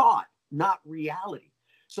thought, not reality.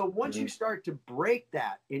 So once you start to break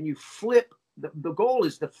that and you flip, the goal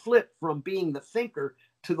is to flip from being the thinker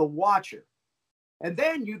to the watcher. And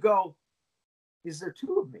then you go, is there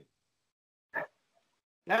 2 of me?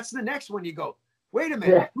 That's the next one. You go, wait a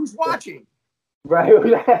minute, who's watching? Right. It's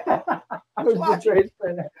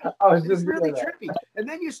really trippy. And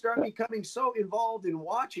then you start becoming so involved in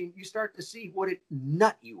watching, you start to see what a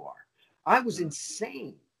nut you are. I was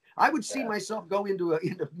insane. I would see myself go into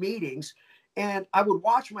meetings, and I would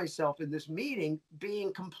watch myself in this meeting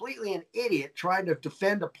being completely an idiot, trying to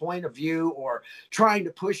defend a point of view or trying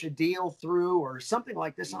to push a deal through or something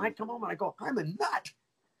like this. And I come home and I go, I'm a nut.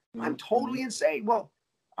 I'm totally insane. Well,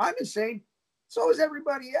 I'm insane. So is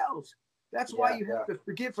everybody else. That's why you have to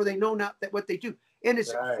forgive, for they know not that what they do. And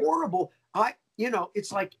it's horrible.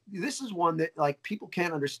 It's like, this is one that like people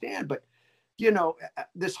can't understand, but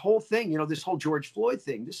this whole thing, this whole George Floyd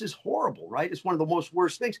thing, this is horrible, right? It's one of the most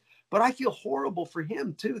worst things, but I feel horrible for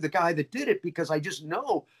him too, the guy that did it, because I just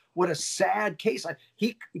know what a sad case.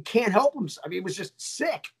 He can't help himself. I mean, he was just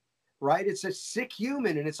sick. right? It's a sick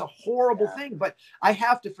human and it's a horrible thing, but I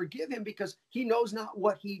have to forgive him because he knows not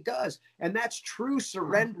what he does. And that's true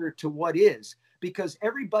surrender to what is, because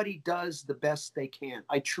everybody does the best they can.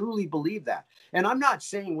 I truly believe that. And I'm not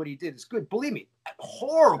saying what he did is good. Believe me,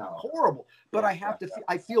 horrible. But I have to,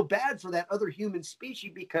 I feel bad for that other human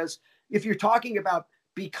species, because if you're talking about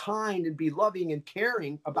be kind and be loving and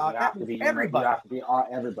caring about that, everybody. You have to be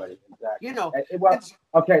everybody. Exactly. You know, well,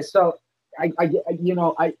 okay. So I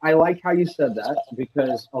like how you said that,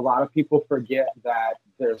 because a lot of people forget that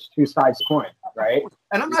there's two sides to the coin, right?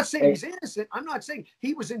 And I'm not saying he's innocent. I'm not saying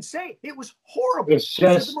he was insane. It was horrible. It's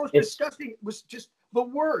just the most disgusting. It was just the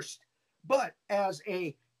worst. But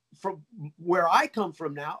from where I come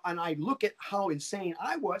from now, and I look at how insane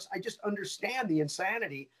I was, I just understand the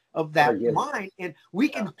insanity of that mind, and we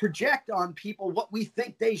can project on people what we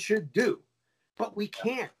think they should do, but we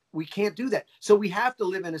can't. We can't do that. So we have to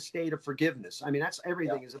live in a state of forgiveness. I mean, that's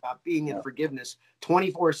everything is about being in forgiveness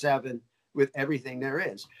 24/7 with everything there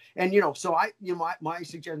is. And, so my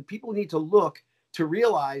suggestion, people need to look to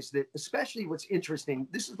realize that, especially what's interesting,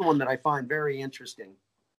 this is the one that I find very interesting,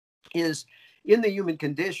 is in the human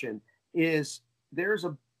condition, is there's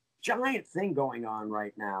a giant thing going on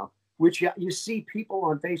right now, which you see people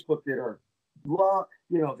on Facebook that are,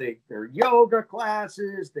 they're yoga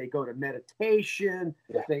classes, they go to meditation,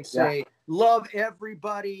 they say, love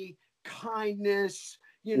everybody, kindness,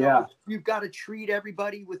 you've got to treat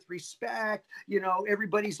everybody with respect,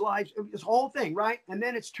 everybody's lives, this whole thing, right? And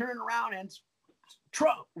then it's turned around and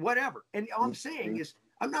Trump, whatever. And all I'm saying is,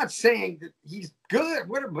 I'm not saying that he's good,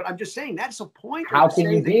 whatever, but I'm just saying that's a point. How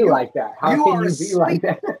can you be like that? How can you be like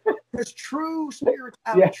that? Because true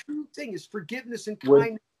spirituality, true thing is forgiveness and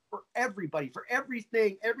kindness for everybody, for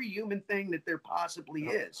everything, every human thing that there possibly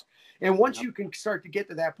is. And once you can start to get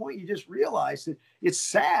to that point, you just realize that it's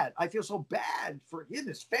sad. I feel so bad for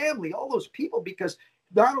his family, all those people, because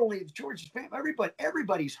not only George's family,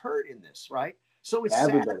 everybody's hurt in this, right? So it's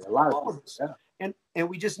everybody, sad, a lot all of us. And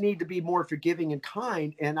we just need to be more forgiving and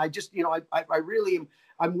kind. And I just, I really am.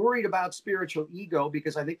 I'm worried about spiritual ego,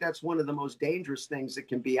 because I think that's one of the most dangerous things that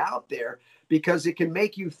can be out there, because it can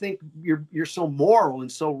make you think you're so moral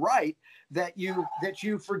and so right that you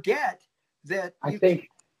forget that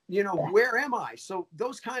where am I? So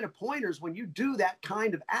those kind of pointers, when you do that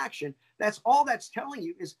kind of action, that's all that's telling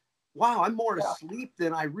you is, wow, I'm more asleep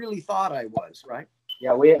than I really thought I was, right?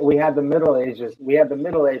 Yeah, we had the Middle Ages. We had the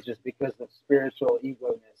Middle Ages because of spiritual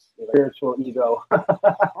ego.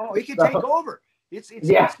 Oh, he can take over. It's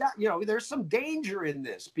got, there's some danger in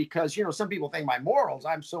this, because, some people think my morals,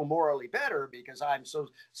 I'm so morally better because I'm so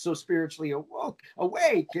spiritually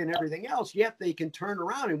awake and everything else, yet they can turn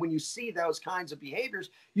around. And when you see those kinds of behaviors,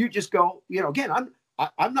 you just go, again,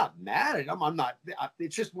 I'm not mad at them.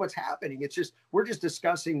 It's just what's happening. It's just, we're just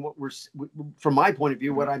discussing what from my point of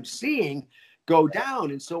view, what I'm seeing go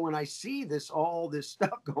down. And so when I see all this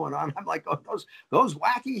stuff going on, I'm like, oh, those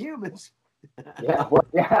wacky humans.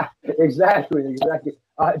 Exactly.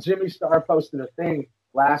 Jimmy Starr posted a thing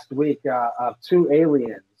last week of two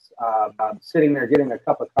aliens sitting there getting a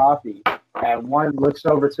cup of coffee, and one looks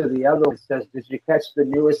over to the other and says, "Did you catch the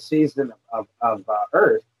newest season of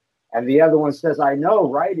Earth?" And the other one says, "I know,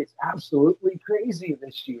 right? It's absolutely crazy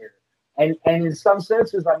this year." And in some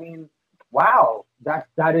senses, I mean, wow,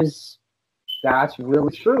 that's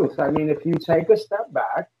really truth. I mean, if you take a step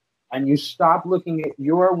back and you stop looking at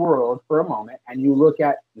your world for a moment and you look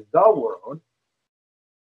at the world,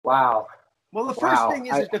 wow. Well, the first thing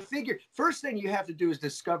is to figure. First thing you have to do is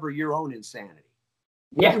discover your own insanity.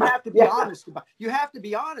 Yeah, you have to be honest about. You have to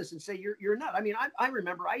be honest and say you're not. I mean, I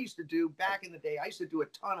remember I used to do back in the day. I used to do a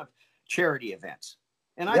ton of charity events,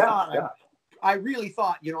 and I really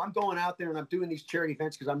thought, I'm going out there and I'm doing these charity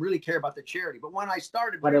events because I really care about the charity. But when I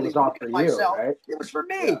started, it was all for myself, you, right? It was for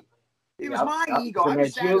me. It was my ego. It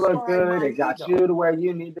made you look good. It got you to where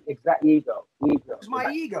you need exact ego. It was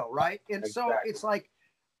my ego, right? And so it's like,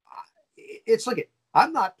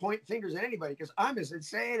 I'm not pointing fingers at anybody because I'm as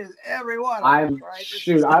insane as everyone. I'm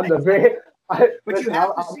the big. But you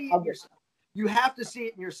have to see it yourself. You have to see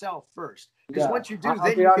it in yourself first, because once you do,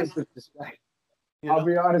 I'll be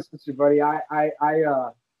honest with you, buddy. I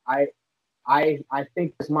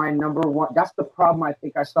think it's my number one. That's the problem I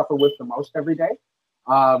think I suffer with the most every day.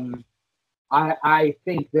 I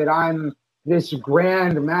think that I'm this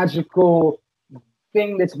grand magical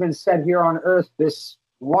thing that's been set here on earth, this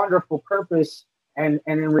wonderful purpose, and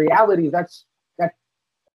in reality, that's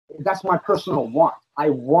my personal want. I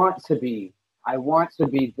want to be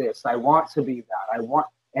this. I want to be that.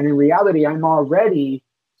 And in reality, I'm already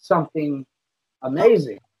something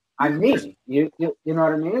amazing. I mean, you know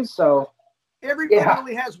what I mean? So Everybody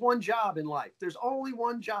only has one job in life. There's only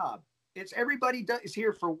one job. It's everybody is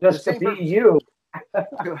here for just the to same be purpose. you.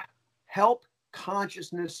 To help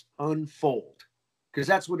consciousness unfold, because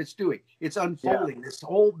that's what it's doing. It's unfolding. This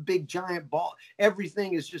whole big giant ball.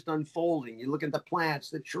 Everything is just unfolding. You look at the plants,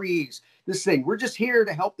 the trees, this thing. We're just here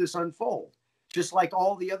to help this unfold, just like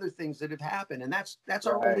all the other things that have happened. And that's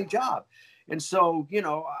our only job. And so, you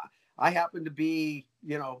know, I happen to be,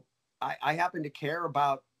 you know, I happen to care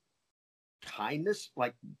about kindness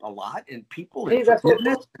like a lot, and people and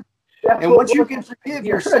forgiveness. And once you can forgive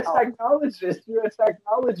yourself, you're a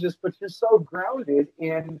technologist, but you're so grounded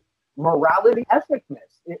in morality, ethic,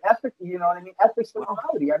 you know what I mean? Ethics and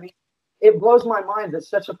morality. I mean, it blows my mind that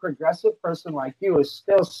such a progressive person like you is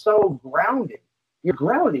still so grounded. You're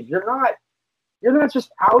grounded. You're not just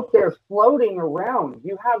out there floating around.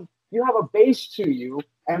 You have a base to you,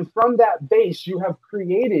 and from that base, you have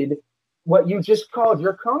created what you just called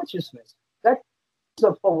your consciousness. That's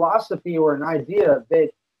a philosophy or an idea that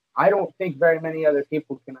I don't think very many other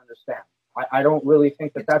people can understand. I don't really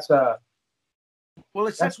think that's a.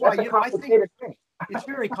 Well, that's why a complicated thing. It's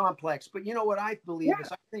very complex. But you know what I believe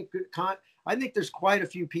is I think there's quite a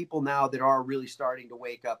few people now that are really starting to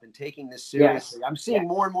wake up and taking this seriously. Yes. I'm seeing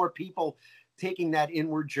more and more people taking that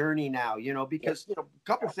inward journey now, you know, because, you know, a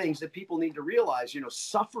couple of things that people need to realize, you know,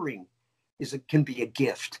 suffering can be a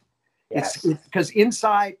gift. Yes. It's because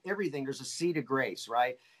inside everything, there's a seed of grace,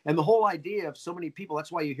 right? And the whole idea of so many people,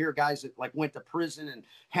 that's why you hear guys that like went to prison and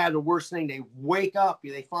had the worst thing. They wake up,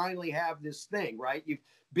 they finally have this thing, right? You've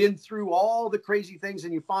been through all the crazy things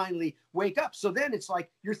and you finally wake up. So then it's like,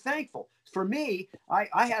 you're thankful. For me,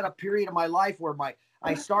 I had a period of my life where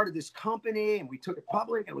I started this company and we took it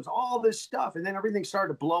public. And it was all this stuff. And then everything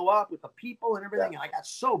started to blow up with the people and everything. And I got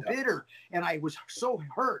so bitter and I was so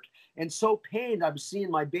hurt and so pained. I was seeing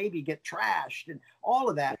my baby get trashed and all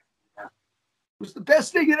of that. It was the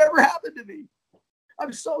best thing that ever happened to me.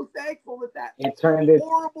 I'm so thankful that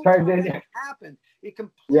horrible thing happened. It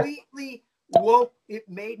completely it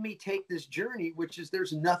made me take this journey, which is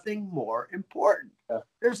there's nothing more important.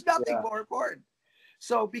 There's nothing more important.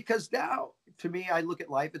 So because now, to me, I look at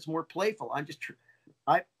life, it's more playful. I'm just,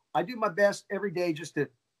 I do my best every day just to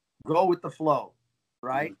go with the flow,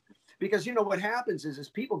 right? Because you know what happens is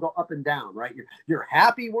people go up and down, right? You're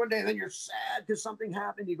happy one day, and then you're sad because something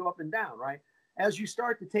happened. You go up and down, right? As you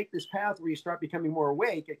start to take this path where you start becoming more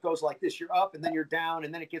awake, it goes like this. You're up and then you're down,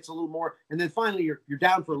 and then it gets a little more, and then finally you're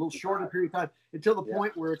down for a little shorter period of time until the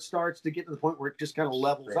point where it starts to get to the point where it just kind of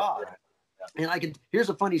levels off. And here's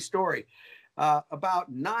a funny story. About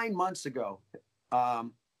 9 months ago,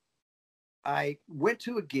 I went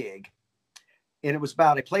to a gig, and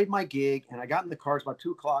I played my gig, and I got in the car. It's about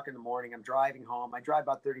 2:00 in the morning. I'm driving home. I drive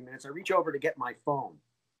about 30 minutes. I reach over to get my phone.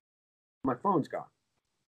 My phone's gone.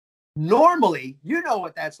 Normally, you know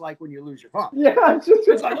what that's like when you lose your phone. Yeah,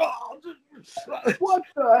 it's like, what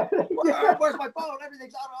the? Where's my phone?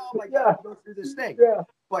 Everything's out. Oh my God, go through this thing. Yeah.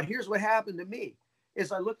 But here's what happened to me: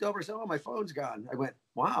 is I looked over and said, "Oh, my phone's gone." I went,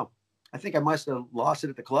 "Wow, I think I must have lost it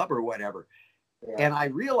at the club or whatever." Yeah. And I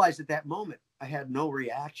realized at that moment I had no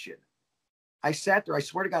reaction. I sat there. I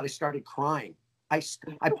swear to God, I started crying. I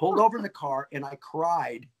pulled over in the car and I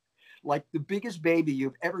cried like the biggest baby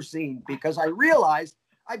you've ever seen, because I realized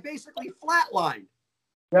I basically flatlined.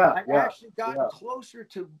 I actually got closer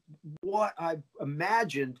to what I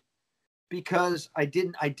imagined, because I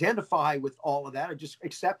didn't identify with all of that. I just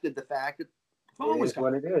accepted the fact that the phone was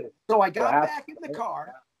what it is. So I got back in the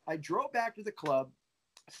car. I drove back to the club,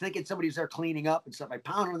 thinking somebody was there cleaning up and stuff. I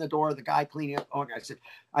pounded on the door, the guy cleaning up. Oh, I said,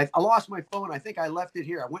 I lost my phone. I think I left it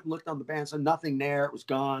here. I went and looked on the band, said nothing there. It was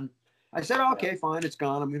gone. I said, okay, fine, it's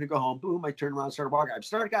gone. I'm going to go home. Boom, I turned around and started walking.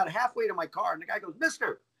 Got halfway to my car, and the guy goes,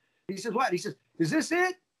 "Mister." He says, "What?" He says, "Is this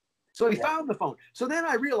it?" So he found the phone. So then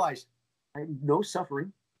I realized I had no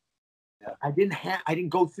suffering. I didn't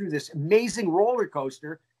go through this amazing roller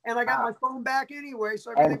coaster, and I got my phone back anyway,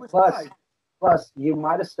 so everything was fine. Plus, you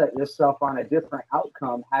might have set yourself on a different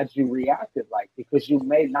outcome had you reacted because you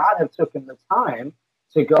may not have taken the time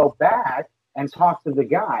to go back and talk to the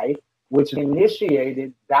guy, which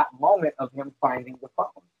initiated that moment of him finding the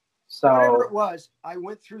phone. So whatever it was, I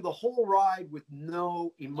went through the whole ride with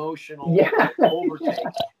no emotional overtake.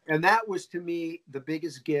 And that was, to me, the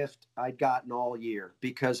biggest gift I'd gotten all year,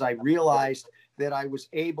 because I realized that I was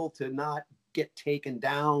able to not get taken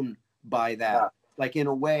down by that, like in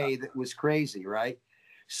a way that was crazy, right?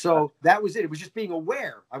 So that was it. It was just being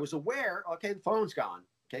aware. I was aware, okay, the phone's gone.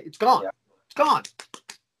 Okay, it's gone. It's gone.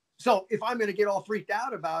 So if I'm going to get all freaked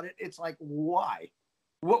out about it, it's like, why?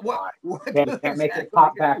 What you can't make it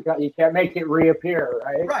pop back up. You can't make it reappear,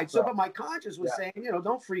 right? Right. So, but my conscience was saying,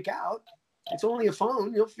 don't freak out. It's only a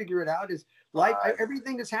phone. You'll figure it out. Is life,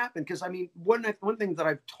 everything has happened. Because I mean, one thing that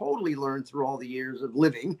I've totally learned through all the years of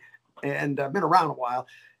living, and I've been around a while,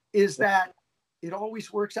 is that it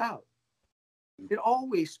always works out. It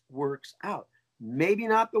always works out. Maybe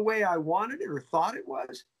not the way I wanted it or thought it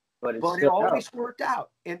was, but it always worked out.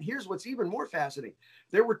 And here's what's even more fascinating.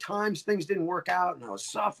 There were times things didn't work out and I was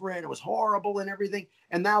suffering. It was horrible and everything.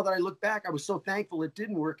 And now that I look back, I was so thankful it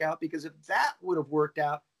didn't work out, because if that would have worked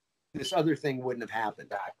out, this other thing wouldn't have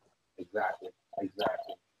happened. Exactly.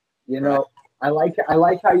 You know, I like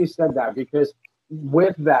how you said that, because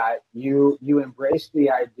with that, you embrace the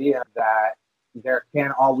idea that there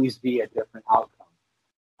can always be a different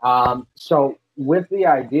outcome. So with the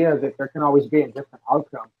idea that there can always be a different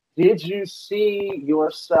outcome, did you see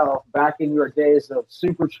yourself back in your days of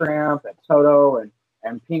Supertramp and Toto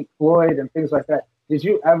and Pink Floyd and things like that? Did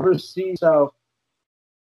you ever see yourself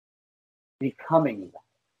becoming that?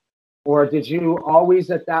 Or did you always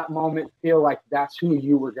at that moment feel like that's who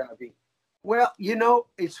you were going to be? Well, you know,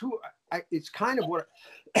 it's kind of what,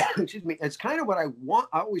 excuse me, it's kind of what I want.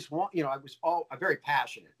 I always want, you know, I'm very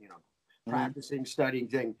passionate, you know, practicing, studying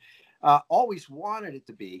thing. Always wanted it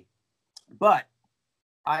to be, but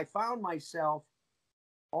I found myself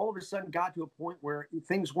all of a sudden got to a point where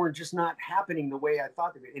things weren't just not happening the way I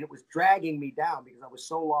thought they would. And it was dragging me down because I was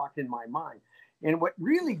so locked in my mind. And what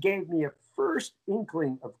really gave me a first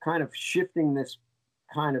inkling of kind of shifting this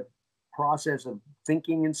kind of process of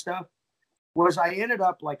thinking and stuff was I ended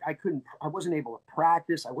up like, I wasn't able to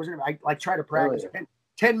practice. I tried to practice. Really?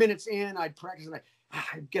 10 minutes in, I'd practice and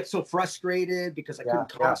I'd get so frustrated because I couldn't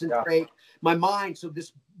concentrate. My mind, so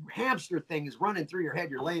this hamster thing is running through your head.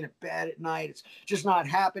 You're laying in bed at night. It's just not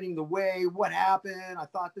happening the way. What happened? I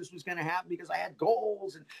thought this was going to happen because I had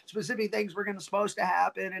goals and specific things were supposed to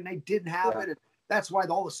happen, and they didn't happen. And that's why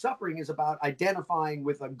all the suffering is about identifying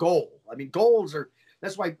with a goal. I mean, goals are,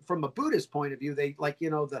 that's why from a Buddhist point of view, they like, you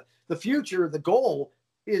know, the future, the goal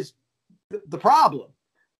is the problem.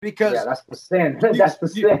 Because that's the sin. That's the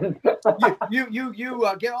sin.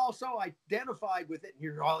 you get also identified with it and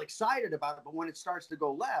you're all excited about it. But when it starts to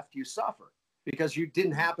go left, you suffer because you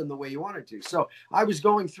didn't happen the way you wanted to. So I was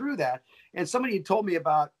going through that, and somebody had told me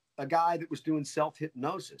about a guy that was doing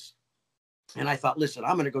self-hypnosis. And I thought, listen,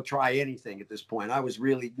 I'm going to go try anything at this point. I was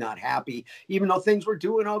really not happy, even though things were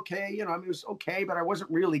doing okay. You know, I mean, it was okay, but I wasn't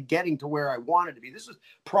really getting to where I wanted to be. This was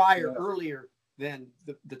earlier than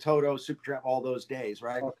the Toto, Supertramp, all those days,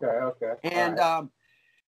 right? Okay. And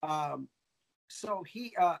so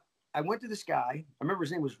I went to this guy. I remember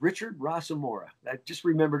his name was Richard Rosamora. I just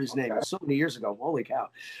remembered his name. It was so many years ago. Holy cow.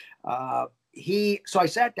 So I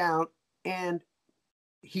sat down and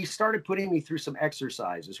he started putting me through some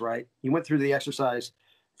exercises, right? He went through the exercise.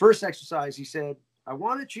 First exercise, he said, I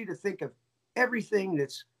wanted you to think of everything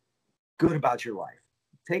that's good about your life.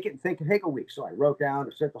 Take a week. So I wrote down,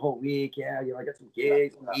 I spent the whole week. Yeah, you know, I got some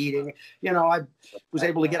gigs, I'm eating. You know, I was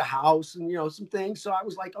able to get a house and, you know, some things. So I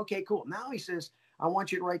was like, okay, cool. Now he says, I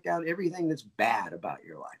want you to write down everything that's bad about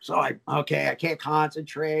your life. So I can't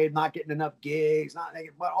concentrate, not getting enough gigs,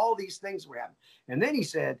 but all these things were happening. And then he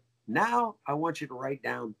said, now I want you to write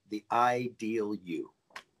down the ideal you.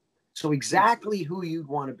 So exactly who you'd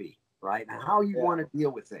want to be, right? And how you want to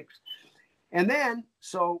deal with things. And then,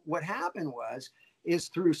 so what happened is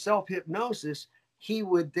through self-hypnosis, he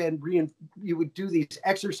would then you would do these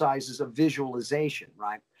exercises of visualization,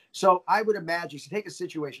 right? So I would imagine, so take a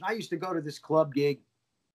situation. I used to go to this club gig,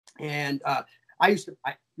 and I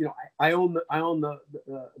own the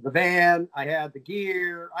van. I had the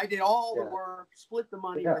gear. I did all the work, split the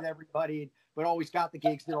money with everybody, but always got the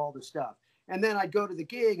gigs, did all the stuff. And then I'd go to the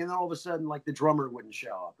gig, and then all of a sudden, like the drummer wouldn't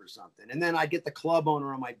show up or something. And then I'd get the club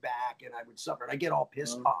owner on my back, and I would suffer. And I'd get all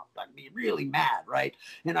pissed off. I'd be really mad, right?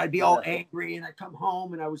 And I'd be all angry, and I'd come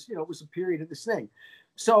home, and I was, you know, it was a period of this thing.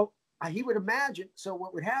 So he would imagine. So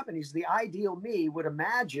what would happen is the ideal me would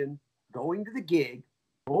imagine going to the gig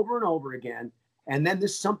over and over again. And then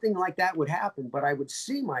something like that would happen, but I would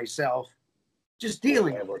see myself just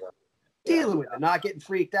dealing with it, not getting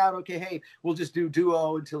freaked out. Okay, hey, we'll just do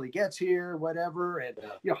duo until he gets here, whatever. And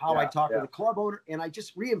you know how I talk to the club owner, and I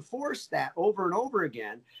just reinforce that over and over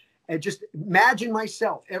again, and just imagine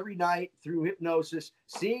myself every night through hypnosis,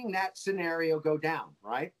 seeing that scenario go down,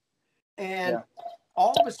 right? And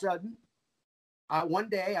all of a sudden, one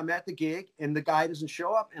day I'm at the gig, and the guy doesn't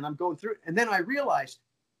show up, and I'm going through it, and then I realized,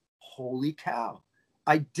 holy cow,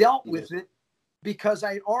 I dealt with it because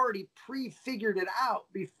I already prefigured it out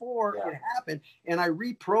before it happened, and I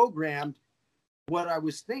reprogrammed what I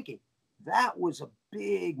was thinking. That was a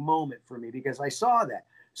big moment for me because I saw that.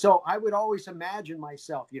 So I would always imagine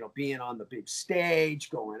myself, being on the big stage,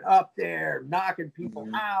 going up there, knocking people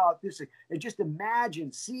out. And just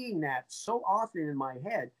imagine seeing that so often in my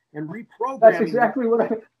head and reprogramming. That's exactly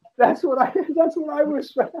that's what I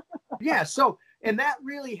was. Yeah. So, and that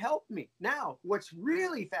really helped me. Now, what's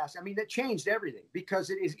really fast, I mean, that changed everything because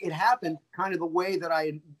it happened kind of the way that I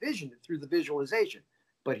envisioned it through the visualization.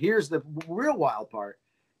 But here's the real wild part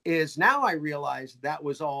is now I realize that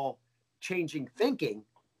was all changing thinking,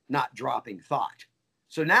 not dropping thought.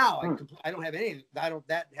 So now I don't have anything.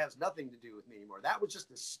 That has nothing to do with me anymore. That was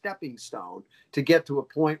just a stepping stone to get to a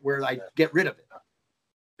point where I get rid of it.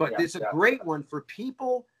 But it's a great one for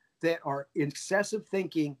people that are excessive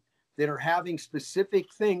thinking, that are having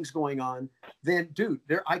specific things going on. Then, dude,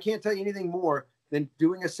 I can't tell you anything more than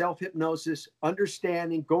doing a self-hypnosis,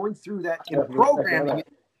 understanding, going through that, and programming it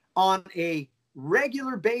on a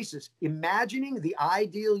regular basis, imagining the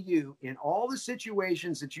ideal you in all the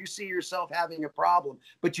situations that you see yourself having a problem,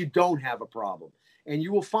 but you don't have a problem. And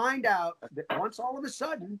you will find out that once all of a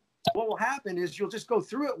sudden, what will happen is you'll just go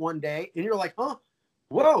through it one day and you're like,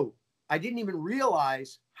 whoa, I didn't even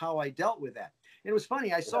realize how I dealt with that. And it was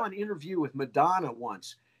funny. I saw an interview with Madonna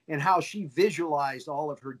once and how she visualized all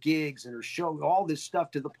of her gigs and her show, all this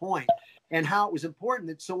stuff to the point, and how it was important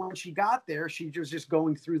that so when she got there, she was just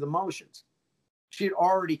going through the motions. She had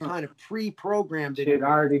already kind of pre-programmed it. She had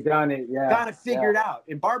already done it, yeah. Kind of figured out.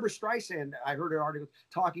 And Barbara Streisand, I heard an article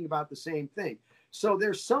talking about the same thing. So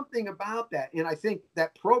there's something about that. And I think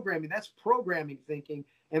that programming, that's programming thinking.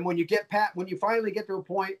 And when you finally get to a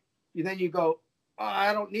point, then you go,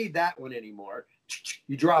 I don't need that one anymore.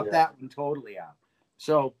 You drop that one totally out.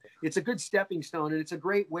 So it's a good stepping stone, and it's a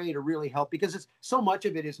great way to really help because it's so much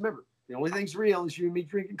of it is, remember, the only thing's real is you and me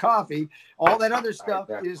drinking coffee. All that other stuff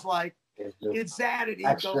is like, insanity.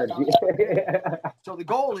 So the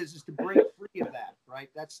goal is to break free of that, right?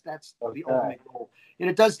 That's the ultimate goal. And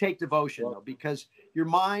it does take devotion though, because your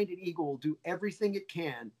mind and ego will do everything it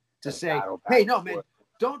can to say, hey, no, man,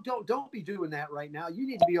 don't be doing that right now. You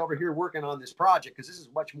need to be over here working on this project because this is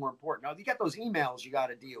much more important. Now you got those emails you got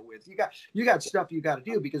to deal with. You got stuff you got to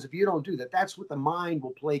do, because if you don't do that, that's what the mind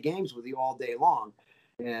will play games with you all day long.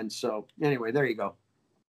 And so anyway, there you go.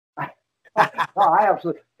 I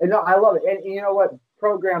absolutely, I love it. And you know what?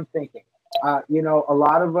 Program thinking. A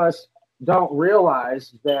lot of us don't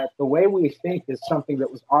realize that the way we think is something that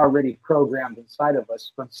was already programmed inside of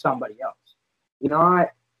us from somebody else.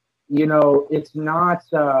 It's not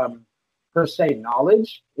per se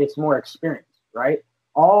knowledge. It's more experience, right?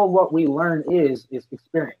 All what we learn is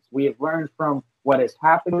experience. We have learned from what has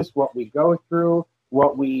happened to us, what we go through,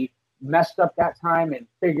 what we messed up that time and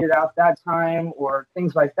figured out that time, or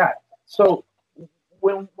things like that. So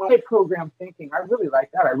when I program thinking, I really like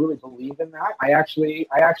that. I really believe in that. I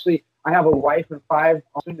have a wife and 5,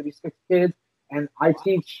 soon to be 6 kids, and I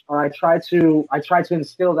teach, or I try to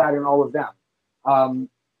instill that in all of them.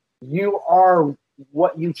 You are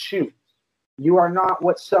what you choose. You are not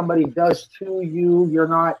what somebody does to you. You're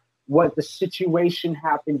not what the situation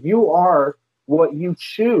happened. You are what you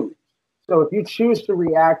choose. So if you choose to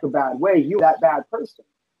react a bad way, you're that bad person.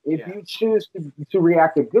 If you choose to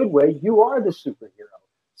react a good way, you are the superhero.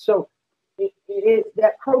 So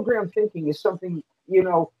that program thinking is something,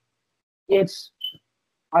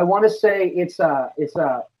 I want to say it's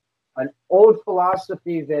an old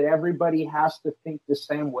philosophy that everybody has to think the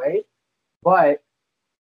same way. But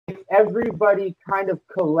if everybody kind of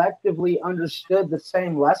collectively understood the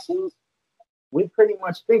same lessons, we pretty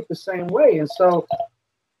much think the same way. And so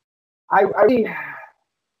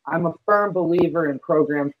I'm a firm believer in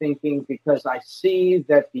program thinking because I see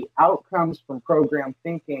that the outcomes from program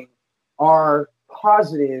thinking are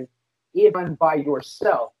positive even by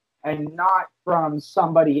yourself and not from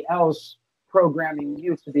somebody else programming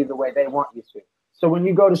you to be the way they want you to. So when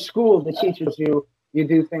you go to school, the teachers you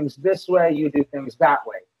do things this way, you do things that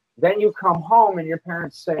way. Then you come home and your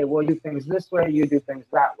parents say, well, you do things this way, you do things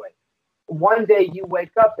that way. One day you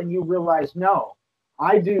wake up and you realize, no,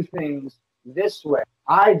 I do things this way.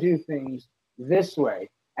 I do things this way.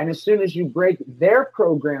 And as soon as you break their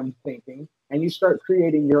program thinking and you start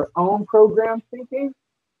creating your own program thinking,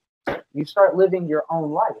 you start living your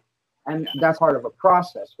own life. And that's part of a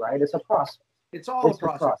process, right? It's a process. It's all a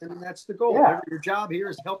process. I mean, that's the goal. Yeah. Your job here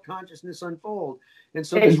is to help consciousness unfold. And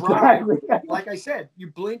so this ride, like I said, you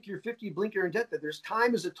blink, you're 50, you blink, you're in debt. That there's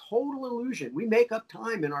time is a total illusion. We make up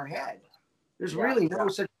time in our head. There's really no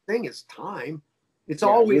such thing as time. It's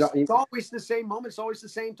always the same moment. It's always the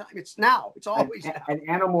same time. It's now. It's always now. An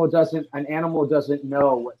animal doesn't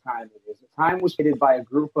know what time it is. The time was created by a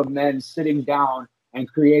group of men sitting down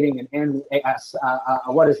and creating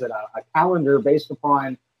what is it, a calendar based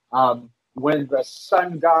upon when the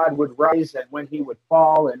sun god would rise and when he would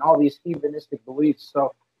fall, and all these heathenistic beliefs.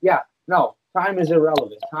 So yeah, no, time is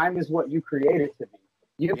irrelevant. Time is what you create it to be.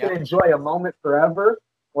 You can enjoy a moment forever,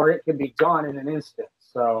 or it can be gone in an instant.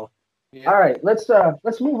 So, all right, let's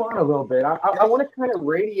move on a little bit. I want to kind of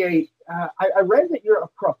radiate. I read that you're a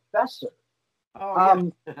professor.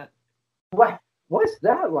 Oh, yeah. What's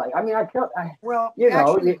that like? I mean, well, you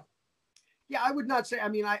know, actually, yeah, I would not say. I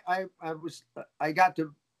mean, I got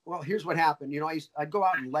to. Well, here's what happened. You know, I'd go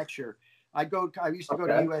out and lecture. I used to go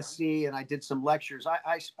to USC, and I did some lectures.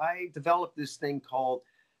 I developed this thing called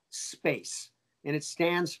SPACE, and it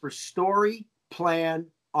stands for Story, Plan,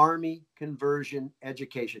 Army, Conversion,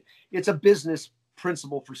 Education. It's a business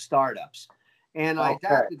principle for startups. And I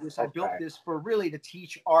adapted this. I built this for really to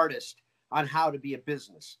teach artists on how to be a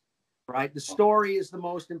business, right? The story is the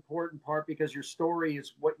most important part because your story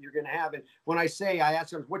is what you're going to have. And when I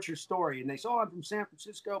ask them, what's your story? And they say, oh, I'm from San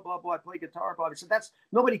Francisco, blah, blah, I play guitar, blah. I said,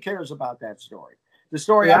 nobody cares about that story. The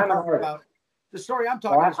story I'm talking about,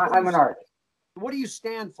 I'm an artist. What do you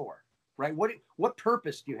stand for? Right? What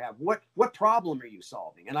purpose do you have? What problem are you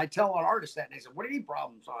solving? And I tell an artist that, and they said, "What are any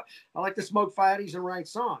problems? I like to smoke fatties and write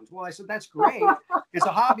songs." Well, I said, "That's great. It's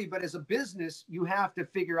a hobby, but as a business, you have to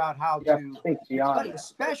figure out how to study,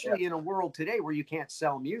 especially in a world today where you can't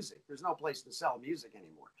sell music. There's no place to sell music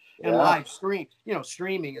anymore. And live stream,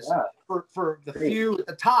 streaming is for the few at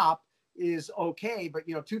the top is okay, but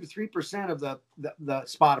 2 to 3% of the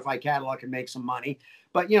Spotify catalog can make some money.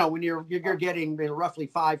 But when you're getting roughly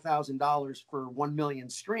 $5,000 for 1 million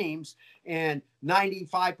streams, and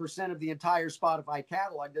 95% of the entire Spotify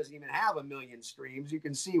catalog doesn't even have 1 million streams, you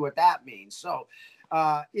can see what that means. So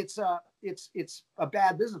it's a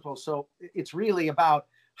bad business model. So it's really about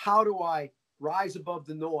how do I rise above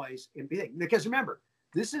the noise and because remember,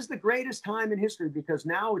 this is the greatest time in history because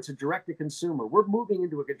now it's a direct-to-consumer. We're moving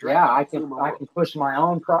into a direct-to-consumer. I can push my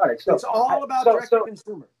own product. So it's all about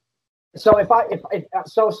direct-to-consumer. So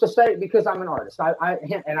so say, because I'm an artist,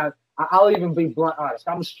 I'll even be blunt honest.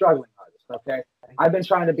 I'm a struggling artist. Okay, I've been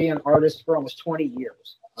trying to be an artist for almost 20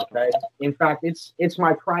 years. Okay, in fact, it's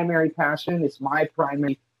my primary passion. It's my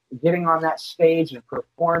primary getting on that stage and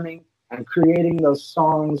performing and creating those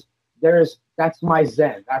songs. That's my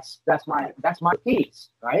zen. That's my peace,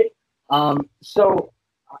 right? So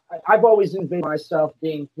I've always envisioned myself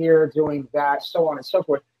being here, doing that, so on and so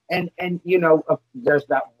forth. And there's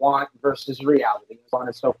that want versus reality, so on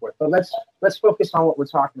and so forth. But let's focus on what we're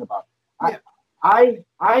talking about. Yeah. I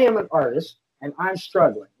am an artist, and I'm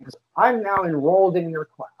struggling. I'm now enrolled in your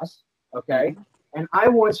class, okay? And I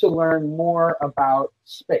want to learn more about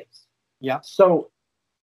space. Yeah. So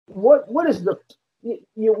what is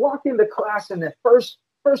you walk into class and the first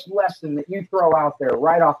lesson that you throw out there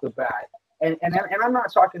right off the bat, and I'm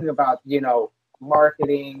not talking about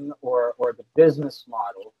marketing or the business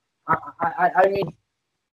model. I mean,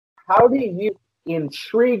 how do you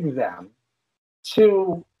intrigue them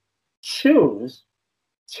to choose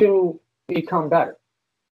to become better?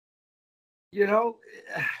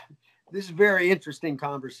 This is a very interesting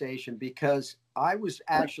conversation because I was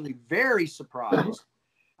actually very surprised.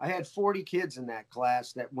 I had 40 kids in that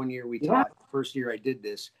class that one year we taught. The first year I did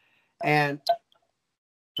this. And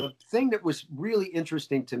the thing that was really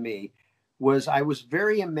interesting to me was I was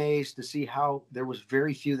very amazed to see how there was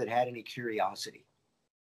very few that had any curiosity.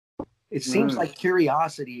 It seems like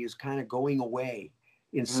curiosity is kind of going away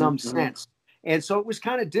in some sense. And so it was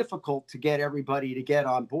kind of difficult to get everybody to get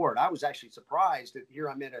on board. I was actually surprised that here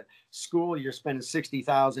I'm in a school, you're spending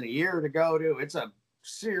 $60,000 a year to go to. It's a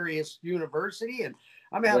serious university. And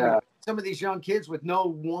I'm having some of these young kids with no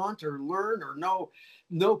want or learn or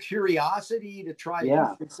no curiosity to try.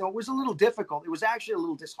 So it was a little difficult. It was actually a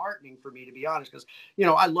little disheartening for me, to be honest, because,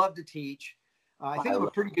 I love to teach. I think I'm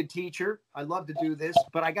a pretty good teacher. I love to do this,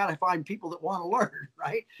 but I got to find people that want to learn,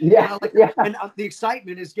 right? And the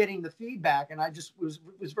excitement is getting the feedback, and it was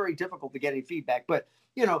very difficult to get any feedback. But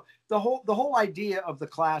the whole idea of the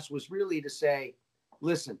class was really to say,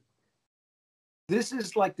 listen, this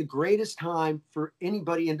is like the greatest time for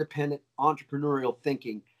anybody independent entrepreneurial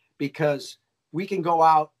thinking because we can go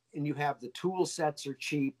out and you have the tool sets are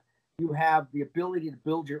cheap. You have the ability to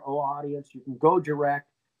build your own audience. You can go direct.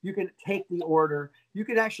 You can take the order. You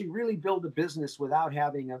can actually really build a business without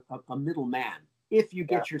having a middleman if you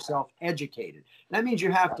get yourself educated. That means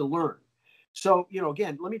you have to learn. So,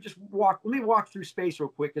 again, let me walk through space real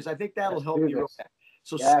quick because I think that'll help you.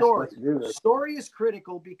 So story is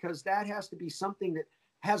critical because that has to be something that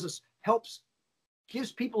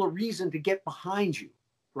gives people a reason to get behind you,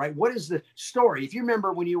 right? What is the story? If you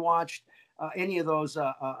remember when you watched any of those,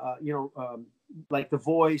 like The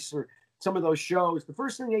Voice or some of those shows, the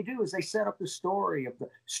first thing they do is they set up the story of the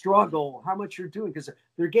struggle, how much you're doing, because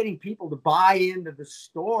they're getting people to buy into the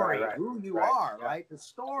story, who you are, right? The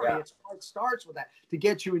story, it starts with that to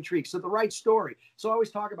get you intrigued. So the right story. So I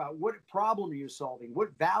always talk about what problem are you solving?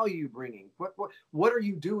 What value you bringing? What are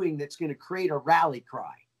you doing that's going to create a rally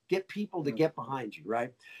cry? Get people to get behind you,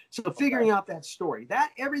 right? So figuring out that story,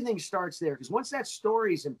 that everything starts there, because once that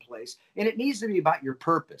story is in place, and it needs to be about your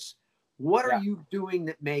purpose. What are you doing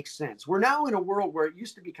that makes sense? We're now in a world where it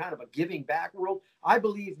used to be kind of a giving back world. I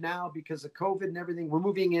believe now, because of COVID and everything, we're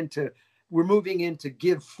moving into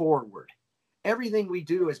give forward. Everything we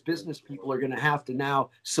do as business people are going to have to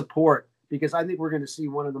now support, because I think we're going to see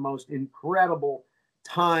one of the most incredible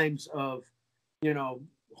times of,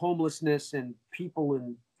 homelessness and people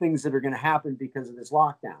and things that are going to happen because of this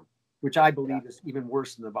lockdown, which I believe is even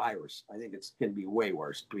worse than the virus. I think it's going to be way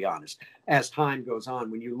worse, to be honest, as time goes on,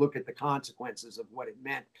 when you look at the consequences of what it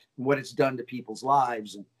meant and what it's done to people's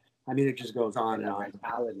lives. And I mean, it just goes on and on.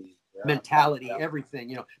 Mentality,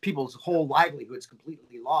 everything, people's whole livelihoods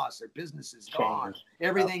completely lost, their businesses gone,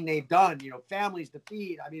 everything they've done, families to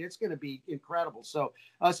feed. I mean, it's going to be incredible. So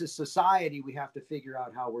us as society, we have to figure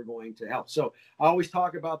out how we're going to help. So I always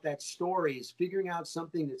talk about that story is figuring out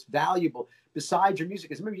something that's valuable besides your music.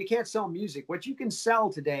 Because remember, you can't sell music. What you can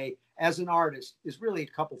sell today as an artist is really a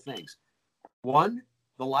couple things. One,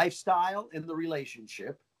 the lifestyle and the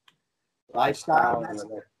relationship. Lifestyle,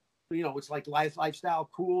 it's like lifestyle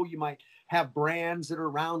cool. You might have brands that are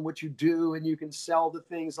around what you do, and you can sell the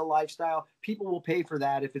things, the lifestyle. People will pay for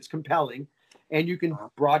that if it's compelling. And you can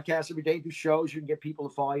broadcast every day, do shows. You can get people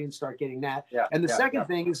to follow you and start getting that. And the second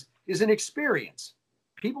thing is an experience.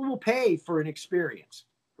 People will pay for an experience,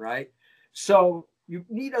 right? So you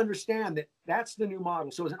need to understand that that's the new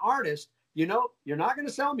model. So as an artist, you're not going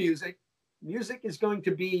to sell music. Music is going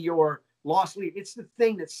to be your lost lead. It's the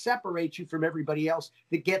thing that separates you from everybody else,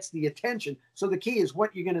 that gets the attention. So the key is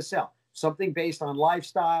what you're going to sell. Something based on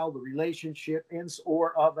lifestyle, the relationship,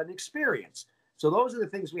 or of an experience. So those are the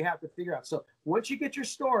things we have to figure out. So once you get your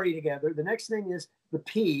story together, the next thing is the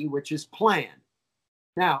P, which is plan.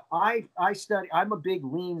 Now, I'm a big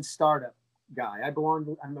lean startup guy.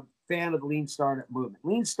 I'm a fan of the lean startup movement.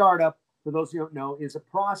 Lean startup, for those who don't know, is a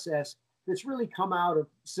process that's really come out of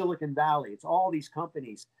Silicon Valley. It's all these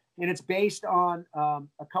companies. And it's based on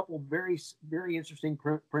a couple of very, very interesting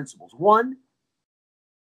principles. One,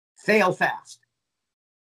 fail fast.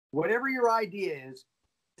 Whatever your idea is,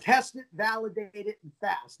 test it, validate it, and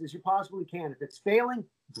fast as you possibly can. If it's failing,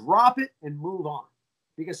 drop it and move on.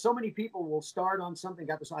 Because so many people will start on something,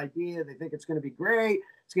 got this idea, they think it's going to be great,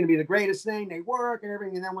 it's going to be the greatest thing, they work and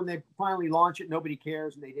everything, and then when they finally launch it, nobody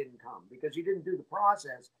cares and they didn't come because you didn't do the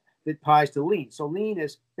process that ties to lean. So lean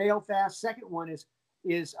is fail fast. Second one is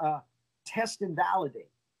test and validate.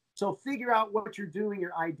 So figure out what you're doing,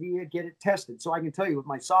 your idea, get it tested. So I can tell you with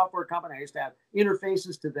my software company, I used to have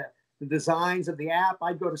interfaces to the designs of the app.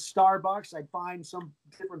 I'd go to Starbucks. I'd find some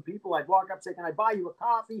different people. I'd walk up and say, can I buy you a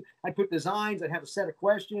coffee? I'd put designs. I'd have a set of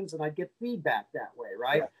questions and I'd get feedback that way,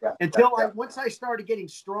 right? Once I started getting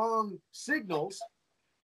strong signals,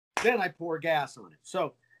 then I pour gas on it.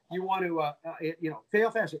 So you want to, fail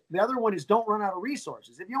fast. The other one is don't run out of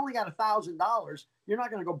resources. If you only got $1,000, you're not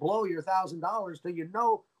going to go blow your $1,000 till you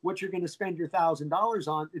know what you're going to spend your $1,000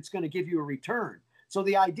 on. It's going to give you a return. So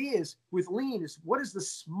the idea is with lean is what is the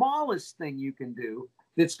smallest thing you can do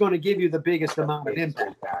that's going to give you the biggest amount of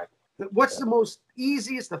impact? What's the most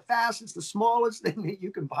easiest, the fastest, the smallest thing that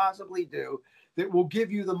you can possibly do that will give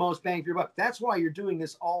you the most bang for your buck? That's why you're doing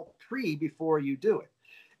this all before you do it.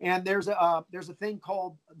 And there's a thing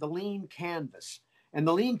called the Lean Canvas. And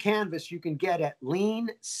the Lean Canvas you can get at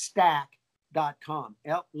leanstack.com,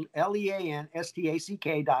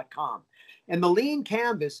 leanstack.com. And the Lean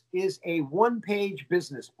Canvas is a one-page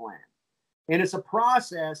business plan. And it's a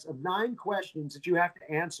process of 9 questions that you have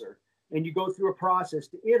to answer. And you go through a process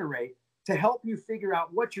to iterate to help you figure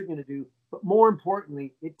out what you're going to do. But more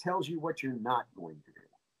importantly, it tells you what you're not going to do.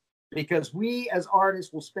 Because we as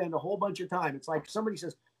artists will spend a whole bunch of time. It's like somebody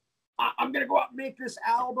says, I'm going to go out and make this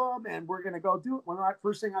album and we're going to go do it.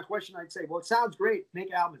 First thing I question, I'd say, well, it sounds great. Make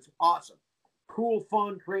an album. It's awesome. Cool,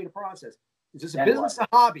 fun, creative process. Is this a business, a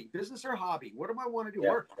hobby? Business or hobby? What do I want to do?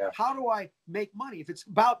 How do I make money? If it's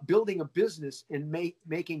about building a business and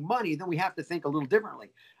making money, then we have to think a little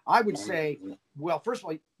differently. I would say, well, first of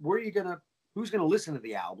all, who's going to listen to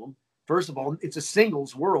the album? First of all, it's a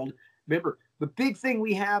singles world. Remember, the big thing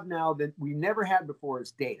we have now that we never had before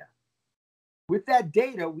is data. With that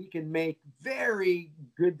data, we can make very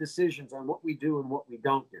good decisions on what we do and what we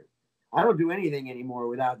don't do. I don't do anything anymore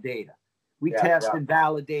without data. We test and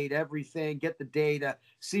validate everything, get the data,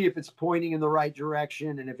 see if it's pointing in the right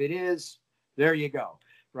direction. And if it is, there you go.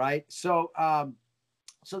 Right. So,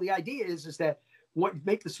 so the idea is that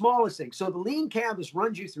make the smallest thing. So the lean canvas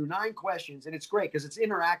runs you through 9 questions, and it's great because it's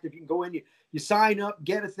interactive. You can go in, you sign up,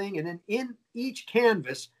 get a thing. And then in each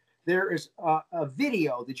canvas, there is a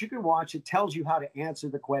video that you can watch. It tells you how to answer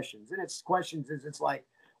the questions. And it's questions it's like,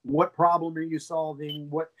 what problem are you solving?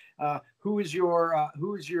 What, who is your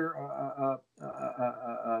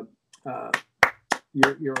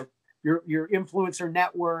influencer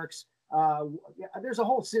networks? There's a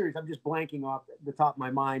whole series. I'm just blanking off the top of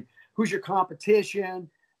my mind. Who's your competition?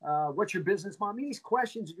 What's your business model? I mean, these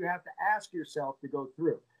questions that you have to ask yourself to go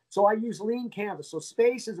through. So I use Lean Canvas. So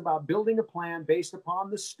SPACE is about building a plan based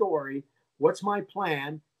upon the story. What's my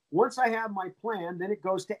plan? Once I have my plan, then it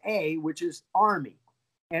goes to A, which is Army.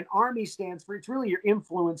 And Army stands for, it's really your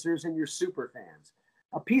influencers and your super fans.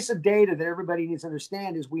 A piece of data that everybody needs to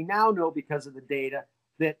understand is we now know because of the data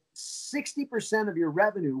that 60% of your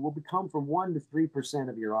revenue will come from 1 to 3%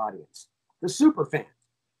 of your audience, the super fans.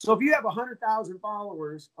 So if you have 100,000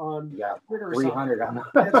 followers on Twitter or 300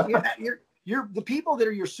 you're the people that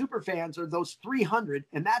are your super fans are those 300,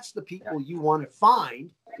 and that's the people you want to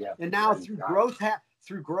find. And now through growth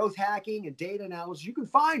hacking and data analysis, you can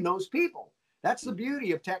find those people. That's the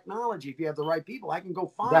beauty of technology. If you have the right people, I can go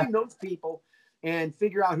find those people and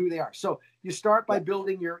figure out who they are. So you start by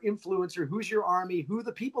building your influencer. Who's your army? Who are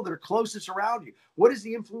the people that are closest around you? What is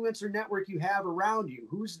the influencer network you have around you?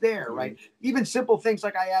 Who's there, right? Even simple things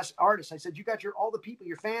like I asked artists, I said, you got all the people,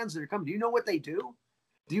 your fans that are coming. Do you know what they do?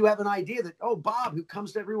 Do you have an idea that, oh, Bob, who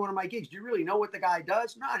comes to every one of my gigs, do you really know what the guy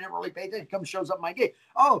does? No, I never really paid attention. He comes, shows up at my gig.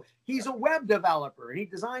 Oh, he's a web developer and he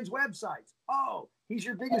designs websites. Oh, he's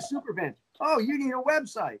your biggest super fan. Oh, you need a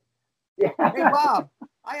website. Hey, Bob,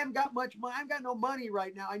 I haven't got much money. I've got no money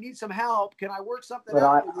right now. I need some help. Can I work something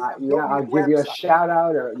out? I'll give you a shout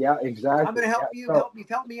out. Or exactly. I'm going to help you.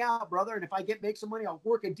 Help me out, brother. And if I make some money, I'll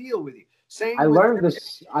work a deal with you. I learned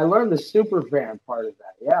the super fan part of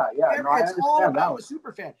that. Yeah. No, it's all about the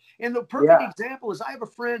super fan. And the perfect example is I have a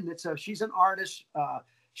friend she's an artist.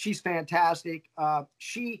 She's fantastic.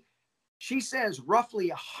 She says roughly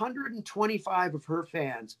 125 of her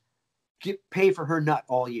fans pay for her nut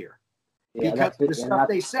all year. Because the stuff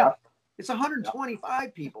they sell, it's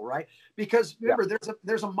 125 people, right? Because remember,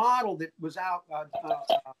 there's a model that was out.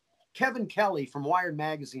 Kevin Kelly from Wired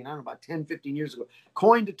Magazine, I don't know, about 10, 15 years ago,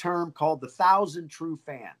 coined a term called the 1,000 true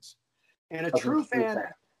fans. And a true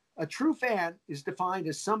fan is defined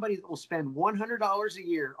as somebody that will spend $100 a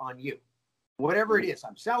year on you, whatever it is.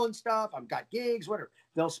 I'm selling stuff, I've got gigs, whatever.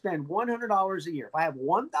 They'll spend $100 a year. If I have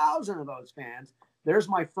 1,000 of those fans, there's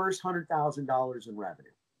my first $100,000 in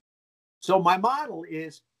revenue. So my model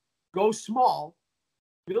is go small,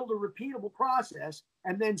 build a repeatable process,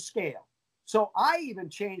 and then scale. So I even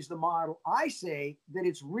changed the model. I say that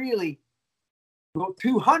it's really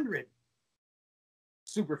 200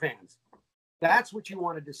 super fans. That's what you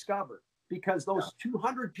want to discover, because those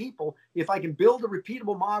 200 people, if I can build a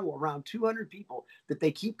repeatable model around 200 people that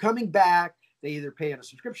they keep coming back, they either pay on a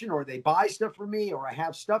subscription or they buy stuff from me, or I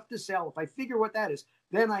have stuff to sell. If I figure what that is,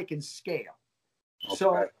 then I can scale. Okay.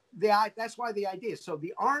 So that's why the idea is, so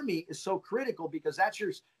the army is so critical, because that's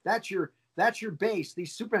your base.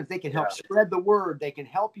 These super fans, they can help spread the word. They can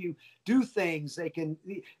help you do things. They can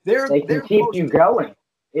keep you going.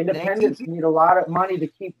 Independents need a lot of money to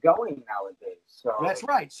keep going nowadays. So that's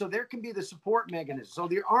right. So there can be the support mechanism. So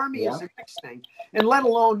the army is the next thing. And let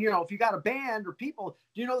alone, if you got a band or people,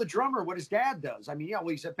 do you know the drummer, what his dad does? I mean,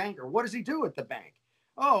 he's a banker. What does he do at the bank?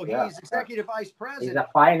 Oh, he's executive vice president. He's a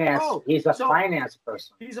finance. He's a finance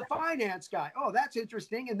person. He's a finance guy. Oh, that's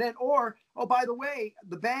interesting. And then, by the way,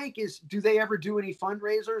 the bank do they ever do any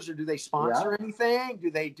fundraisers, or do they sponsor anything?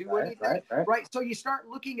 Do they do anything? Right. So you start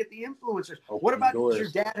looking at the influencers. What about does your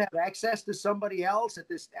dad have access to somebody else at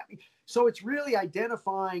this? So it's really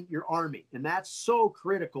identifying your army, and that's so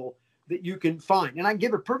critical that you can find. And I can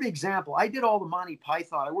give a perfect example. I did all the Monty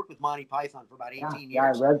Python. I worked with Monty Python for about 18 years.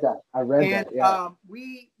 Yeah, I read that. Yeah.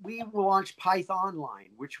 We launched Pythonline,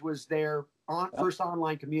 which was their first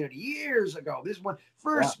online community years ago. This one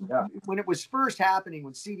when it was first happening,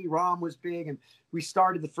 when CD-ROM was big, and we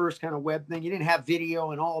started the first kind of web thing. You didn't have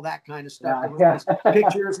video and all that kind of stuff.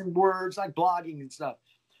 Pictures and words, like blogging and stuff.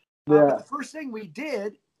 But the first thing we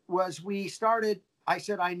did was I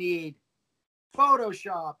said, I need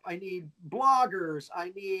Photoshop, I need bloggers,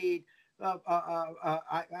 I need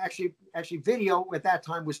actually video at that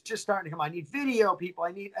time was just starting to come. I need video people,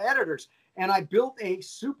 I need editors. And I built a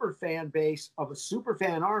super fan base of a super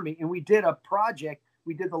fan army, and we did a project.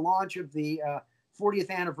 We did the launch of the 40th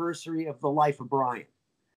anniversary of the life of Brian.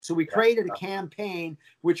 So we created a campaign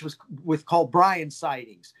which was called Brian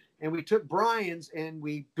Sightings. And we took Brian's and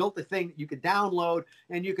we built a thing that you could download,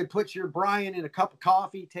 and you could put your Brian in a cup of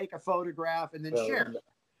coffee, take a photograph, and then share it,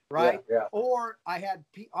 right? Yeah. Or I had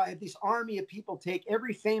this army of people take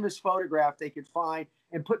every famous photograph they could find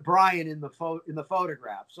and put Brian in the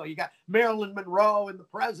photograph. So you got Marilyn Monroe and the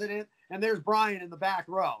president, and there's Brian in the back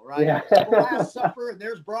row, right? Yeah. The Last Supper, and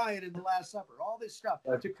there's Brian in the Last Supper. All this stuff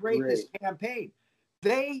to create this campaign.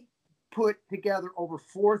 They put together over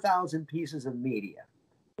 4,000 pieces of media.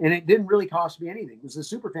 And it didn't really cost me anything. It was the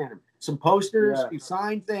superfan, some posters, we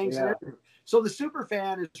signed things, and everything. So the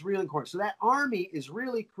superfan is really important. So that army is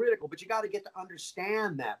really critical, but you got to get to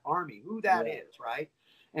understand that army, who that is, right?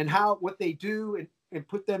 And what they do, and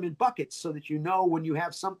put them in buckets so that you know when you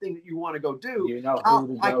have something that you want to go do, who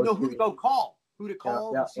to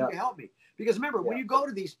call and see to help me. Because remember, when you go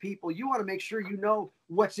to these people, you want to make sure you know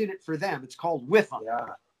what's in it for them. It's called with them.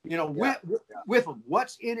 With them,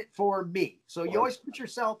 what's in it for me? So you always put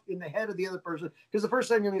yourself in the head of the other person, because the first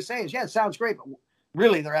thing you're going to say is, yeah, it sounds great, but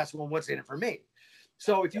really they're asking, well, what's in it for me?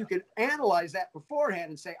 So if you can analyze that beforehand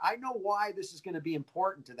and say, I know why this is going to be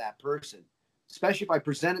important to that person, especially if I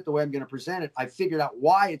present it the way I'm going to present it, I figured out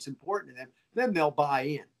why it's important to them, then they'll buy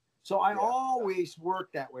in. So I always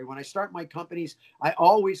work that way. When I start my companies, I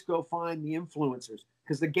always go find the influencers,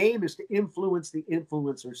 because the game is to influence the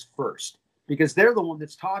influencers first, because they're the one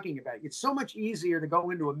that's talking about it. It's so much easier to go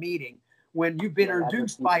into a meeting when you've been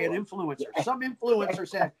introduced by an influencer. Some influencer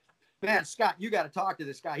said, man, Scott, you got to talk to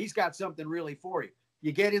this guy. He's got something really for you.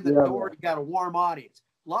 You get in the door, you got a warm audience.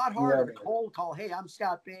 A lot harder to cold call, hey, I'm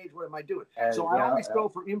Scott Page, what am I doing? So I always go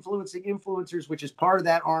for influencing influencers, which is part of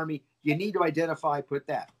that army. You need to identify, put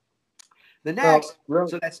that. The next, real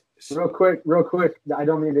quick. I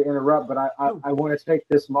don't mean to interrupt, but I want to take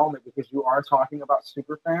this moment, because you are talking about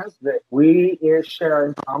super fans, that we share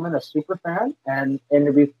in common a super fan, and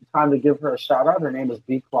it'd be time to give her a shout out. Her name is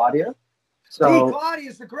B. Claudia. So B. Claudia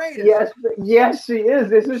is the greatest. Yes, she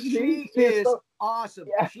is. She is so awesome.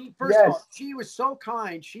 Yeah, first of all, she was so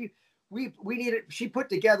kind. She put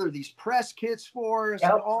together these press kits for us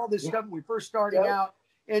and all this stuff when we first starting out.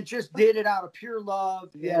 And just did it out of pure love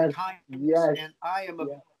and kindness. And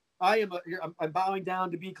I'm bowing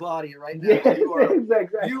down to B. Claudia right now.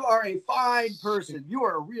 You are a fine person. You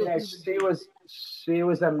are a real human being. She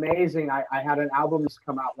was amazing. I had an album that's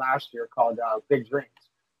come out last year called Big Dreams.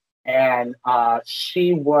 And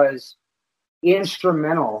she was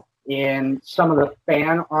instrumental in some of the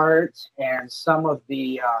fan art and some of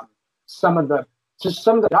the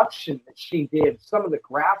production that she did, some of the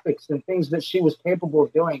graphics and things that she was capable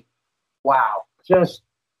of doing. Wow, just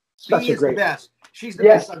such a great. The best. She's the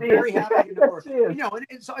best. I'm very happy to know her. You know, and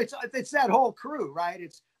it's that whole crew, right?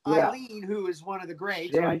 It's Eileen, who is one of the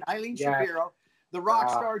greats, right? Eileen Shapiro, the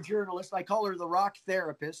rock star journalist. I call her the rock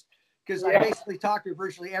therapist, because I basically talk to her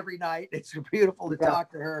virtually every night. It's beautiful to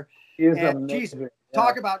talk to her. She's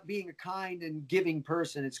talk about being a kind and giving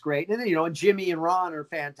person. It's great. And then, and Jimmy and Ron are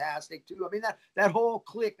fantastic too. I mean, that whole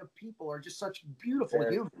clique of people are just such beautiful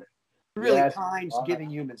humans. Really kind, giving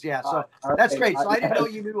humans. Yeah. So that's great. So I didn't know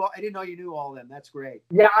you knew all of them. That's great.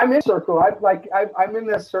 Yeah, I'm in circle. I'm in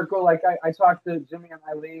this circle. Like I talk to Jimmy and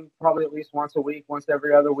Eileen probably at least once a week, once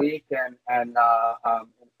every other week. And in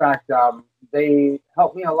fact, they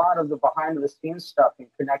help me a lot of the behind the scenes stuff and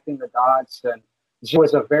connecting the dots. And she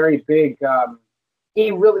was a very big,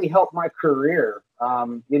 he really helped my career.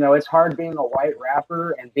 It's hard being a white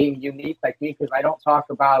rapper and being unique like me, because I don't talk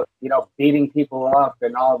about, beating people up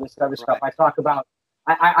and all this other stuff. I talk about,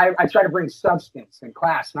 I try to bring substance and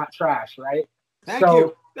class, not trash, right? Thank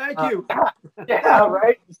you. Yeah,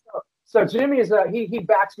 right? So Jimmy is he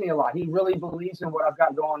backs me a lot. He really believes in what I've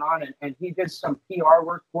got going on, and he did some PR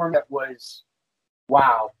work for me that was,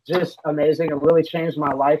 wow, just amazing. It really changed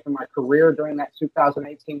my life and my career during that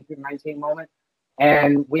 2018 to 19 moment.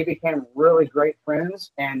 And we became really great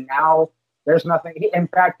friends. And now there's nothing. In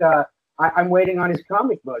fact, I'm waiting on his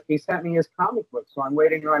comic book. He sent me his comic book, so I'm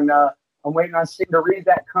waiting on seeing to read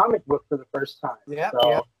that comic book for the first time. Yeah,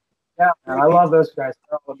 and I love those guys.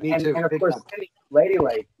 And of course, Lady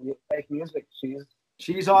Lake, make music.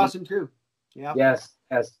 She's awesome too. Yeah. Yes.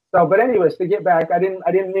 So, but anyways, to get back, I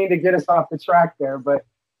didn't mean to get us off the track there, but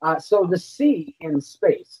so the C in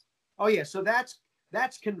space. Oh yeah, so that's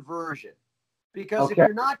conversion. Because if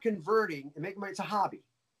you're not converting and making money, it's a hobby.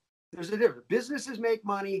 There's a difference. Businesses make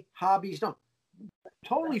money, hobbies don't.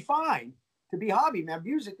 Totally fine to be hobby, man.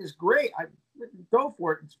 Music is great. Go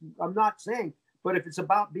for it. I'm not saying, but if it's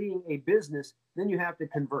about being a business, then you have to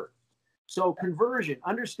convert. So conversion,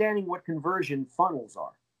 understanding what conversion funnels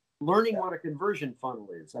are. learning what a conversion funnel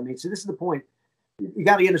is. I mean, so this is the point. You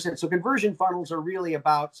got to understand. So conversion funnels are really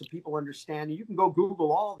about, so people understand. You can go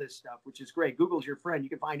Google all this stuff, which is great. Google's your friend. You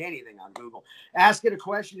can find anything on Google. Ask it a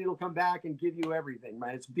question, it'll come back and give you everything,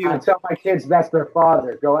 man. It's beautiful. I tell my kids that's their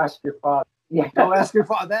father. Go ask your father. Yeah. Go ask your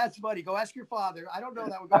father. That's funny. Go ask your father. I don't know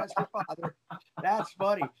that one. Go ask your father. That's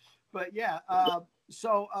funny. But yeah.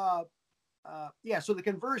 So the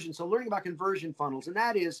conversion. So learning about conversion funnels, and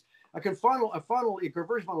that is a conversion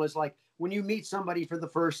funnel is like when you meet somebody for the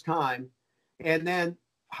first time. And then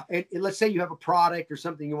let's say you have a product or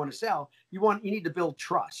something you want to sell, you need to build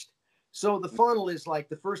trust. So the funnel is like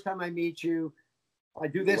the first time I meet you, I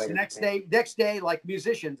do this. Next day, like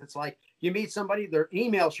musicians, it's like you meet somebody, their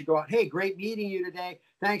email should go out. Hey, great meeting you today.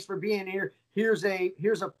 Thanks for being here. Here's a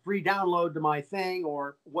free download to my thing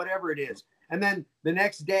or whatever it is. And then the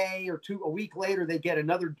next day or a week later, they get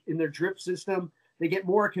another in their drip system. They get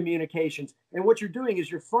more communications. And what you're doing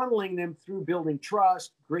is you're funneling them through building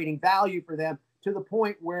trust, creating value for them to the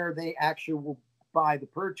point where they actually will buy the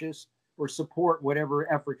purchase or support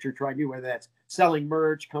whatever effort you're trying to do, whether that's selling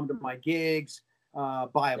merch, come to my gigs,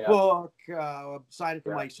 buy a book, sign up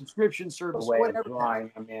for my subscription service,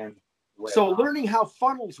 whatever. So learning how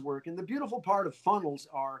funnels work. And the beautiful part of funnels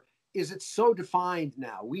is it's so defined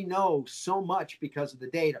now. We know so much because of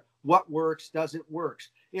the data. What works, doesn't work.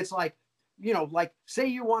 It's like, like say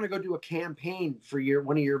you want to go do a campaign for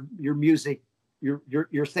one of your music,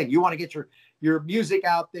 your thing. You want to get your music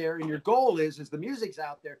out there, and your goal is the music's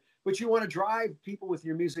out there, but you want to drive people with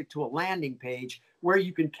your music to a landing page where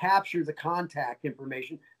you can capture the contact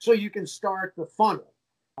information so you can start the funnel.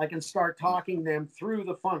 I can start talking them through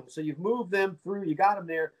the funnel. So you've moved them through, you got them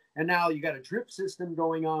there, and now you got a drip system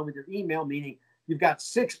going on with your email, meaning you've got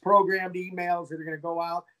 6 programmed emails that are going to go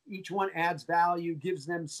out. Each one adds value, gives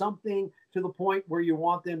them something to the point where you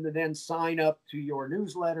want them to then sign up to your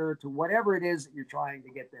newsletter, to whatever it is that you're trying to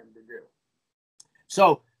get them to do.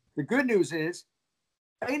 So the good news is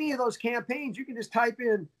any of those campaigns, you can just type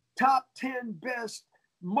in top 10 best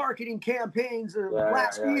marketing campaigns of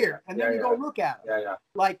last year. And then you go look at them.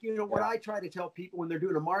 Like, what I try to tell people when they're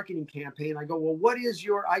doing a marketing campaign, I go, well, what is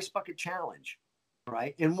your ice bucket challenge?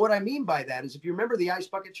 Right. And what I mean by that is, if you remember the Ice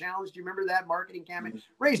Bucket Challenge, do you remember that marketing campaign?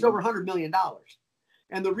 Raised over $100 million.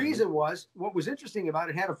 And the reason was, what was interesting about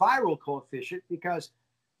it, had a viral coefficient because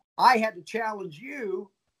I had to challenge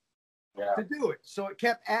you to do it. So it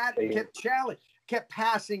kept kept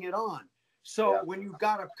passing it on. So when you've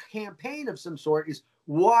got a campaign of some sort, is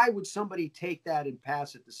why would somebody take that and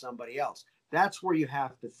pass it to somebody else? That's where you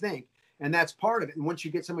have to think. And that's part of it. And once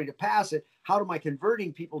you get somebody to pass it, how am I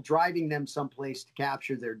converting people, driving them someplace to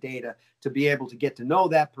capture their data, to be able to get to know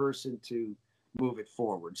that person, to move it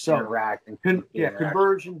forward? So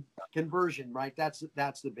conversion, right? That's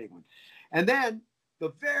the big one. And then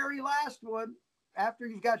the very last one, after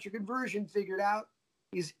you've got your conversion figured out,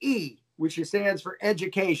 is E, which stands for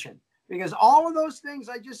education. Because all of those things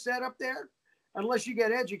I just said up there, unless you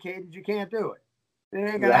get educated, you can't do it. It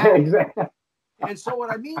ain't gonna happen. Exactly. And so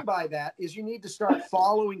what I mean by that is you need to start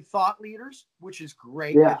following thought leaders, which is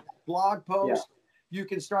great. Blog posts. You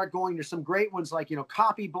can start going to some great ones like,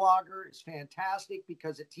 Copy Blogger is fantastic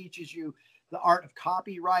because it teaches you the art of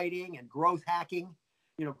copywriting and growth hacking.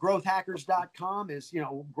 Growthhackers.com is,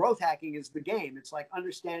 growth hacking is the game. It's like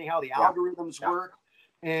understanding how the algorithms work,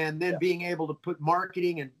 and then being able to put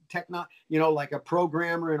marketing and like a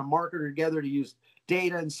programmer and a marketer together to use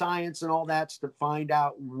data and science and all that to find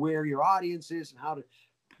out where your audience is and how to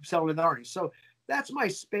sell to the audience. So that's my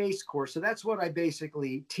space course. So that's what I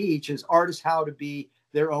basically teach, is artists how to be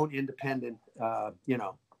their own independent,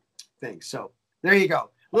 thing. So there you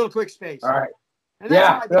go. A little quick space. All right. And that's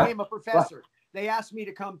how I became a professor. They asked me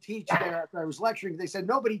to come teach there after I was lecturing. They said,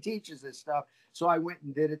 nobody teaches this stuff. So I went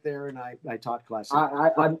and did it there, and I taught classes.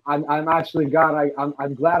 I'm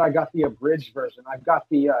glad I got the abridged version. I've got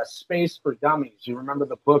the Space for Dummies. You remember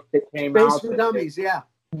the book that came out? Space for Dummies, yeah.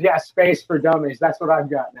 Yeah, Space for Dummies. That's what I've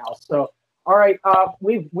got now. So, all right,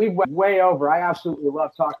 we've went way over. I absolutely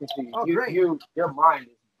love talking to you. Oh, great. Your mind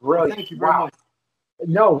is brilliant. Well, thank you very much.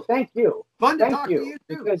 No, thank you. Fun to talk to you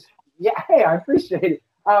too. Because, hey, I appreciate it.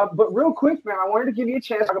 But real quick, man, I wanted to give you a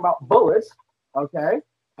chance to talk about bullets. Okay.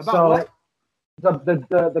 About what?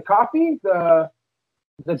 The coffee, the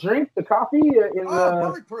drink, the coffee in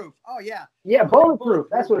bulletproof. Oh yeah. Yeah, bulletproof.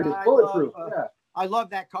 That's what it is. Bulletproof. I love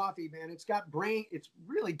that coffee, man. It's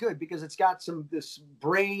really good because it's got this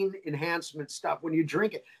brain enhancement stuff. When you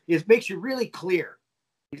drink it, it makes you really clear.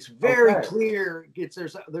 It's very clear.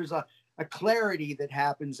 There's a clarity that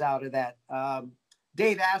happens out of that.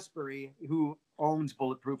 Dave Asprey, who owns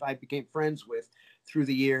Bulletproof, I became friends with through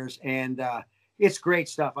the years, and It's great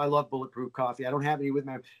stuff. I love Bulletproof coffee. I don't have any with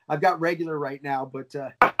me. I've got regular right now, but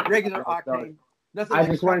regular octane. Nothing I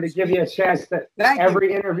like just wanted to give sweet. you a chance that Thank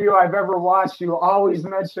every you. interview I've ever watched, you always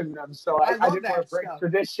mention them. So I I love didn't want that to break stuff.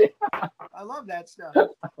 tradition. I love that stuff.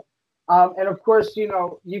 And of course, you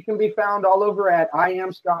know, you can be found all over at I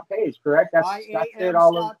am Scott Page, correct? That's it.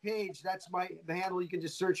 Scott Page. That's the handle. You can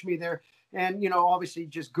just search me there. And, you know, obviously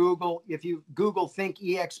just Google, if you Google Think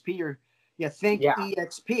EXP or Think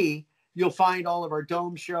EXP, you'll find all of our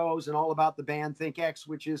dome shows and all about the band Think X,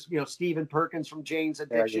 which is, you know, Stephen Perkins from Jane's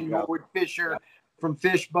Addiction, Howard Fisher from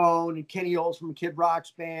Fishbone, and Kenny Olds from Kid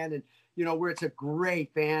Rock's band. And, you know, where it's a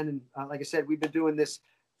great band. And like I said, we've been doing this.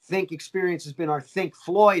 Think experience has been our Think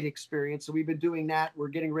Floyd experience. So we've been doing that. We're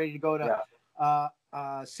getting ready to go to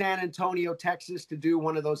San Antonio, Texas, to do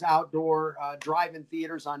one of those outdoor drive-in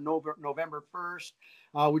theaters on November 1st,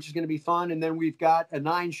 which is going to be fun. And then we've got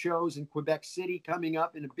 9 shows in Quebec City coming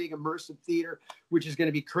up in a big immersive theater, which is going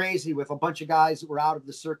to be crazy, with a bunch of guys that were out of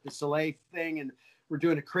the Cirque du Soleil thing. And we're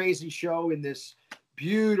doing a crazy show in this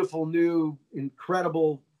beautiful, new,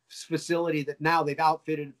 incredible facility that now they've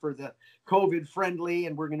outfitted for the COVID friendly.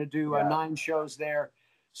 And we're going to do 9 shows there.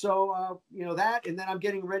 So, you know, that, and then I'm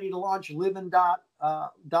getting ready to launch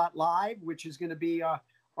Livin.live, which is going to be our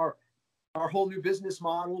whole new business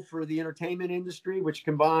model for the entertainment industry, which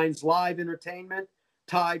combines live entertainment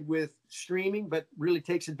tied with streaming, but really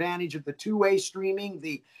takes advantage of the two-way streaming,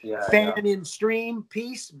 the fan in stream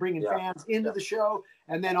piece, bringing fans into the show,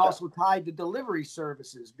 and then also tied to delivery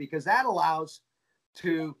services, because that allows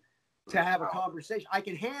to have a conversation. I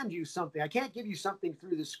can hand you something. I can't give you something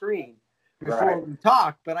through the screen before we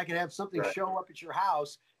talk, but I can have something show up at your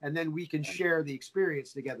house, and then we can share the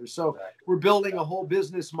experience together. So we're building a whole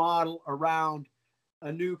business model around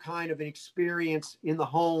a new kind of an experience in the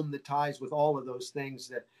home that ties with all of those things,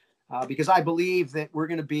 that because I believe that we're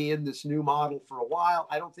going to be in this new model for a while.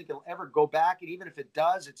 I don't think it'll ever go back. And even if it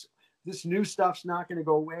does, this new stuff's not going to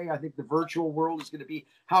go away. I think the virtual world is going to be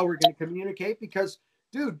how we're going to communicate, because,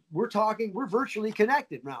 dude, we're virtually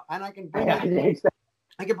connected now, and I can bring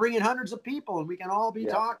in hundreds of people, and we can all be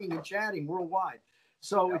talking and chatting worldwide.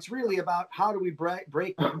 So it's really about how do we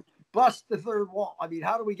bust the third wall? I mean,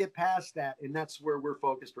 how do we get past that? And that's where we're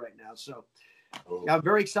focused right now. So I'm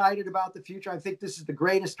very excited about the future. I think this is the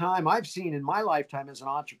greatest time I've seen in my lifetime as an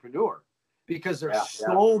entrepreneur, because there's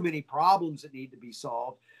so many problems that need to be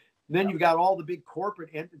solved. And then you've got all the big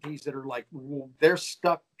corporate entities that are like, they're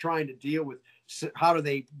stuck trying to deal with how do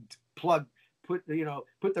they put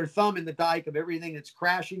their thumb in the dike of everything that's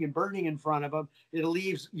crashing and burning in front of them. It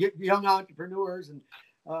leaves young entrepreneurs and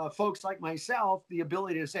folks like myself the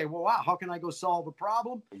ability to say, well, wow, how can I go solve a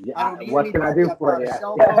problem? I don't need what can I do for you?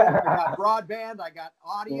 Cell phone, I got broadband, I got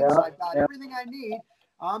audience, I've got everything I need.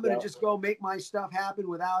 I'm going to just go make my stuff happen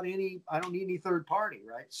I don't need any third party,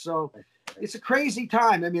 right? So it's a crazy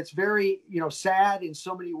time. I mean, it's very, sad in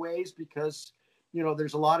so many ways, because,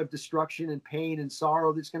 there's a lot of destruction and pain and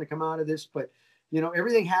sorrow that's going to come out of this, but,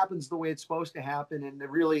 everything happens the way it's supposed to happen. And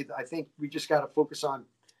really, I think we just got to focus on,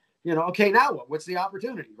 okay, now what? What's the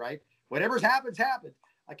opportunity, right? Whatever's happened.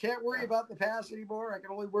 I can't worry about the past anymore. I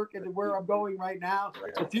can only work into where I'm going right now.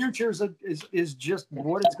 The future is just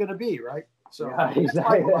what it's going to be, right? So,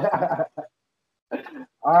 exactly.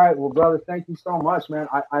 All right, well, brother, thank you so much, man.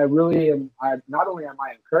 I really am. Not only am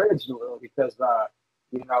I encouraged a little, because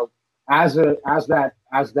as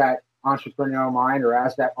that entrepreneurial mind, or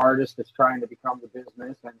as that artist that's trying to become the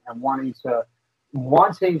business and wanting to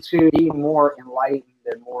be more enlightened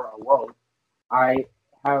and more awoke, I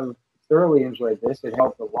have thoroughly enjoyed this. It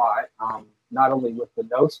helped a lot, not only with the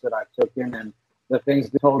notes that I took in and the things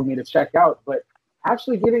they told me to check out, but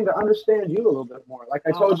actually getting to understand you a little bit more. Like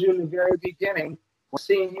I told you in the very beginning,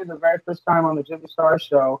 seeing you the very first time on the Jimmy Star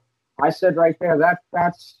Show, I said right there, that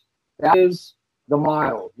is the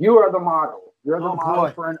model. You are the model. You're the model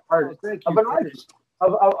for an artist,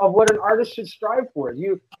 of what an artist should strive for.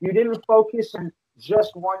 You didn't focus on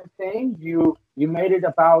just one thing. You made it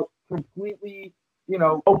about completely,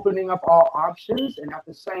 opening up all options, and at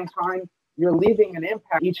the same time, you're leaving an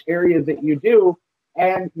impact in each area that you do,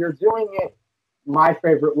 and you're doing it my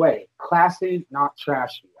favorite way: classy, not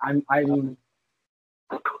trashy. I'm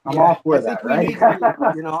all for that, right?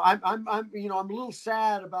 I'm a little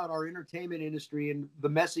sad about our entertainment industry and the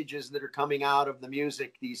messages that are coming out of the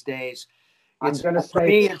music these days. I'm going to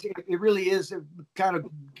say it really is. It kind of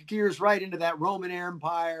gears right into that Roman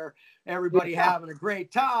Empire. Everybody having a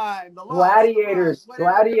great time. The gladiators,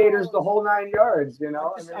 the whole 9 yards.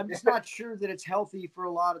 I'm just not sure that it's healthy for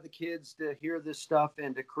a lot of the kids to hear this stuff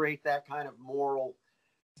and to create that kind of moral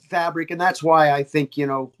fabric. And that's why I think, you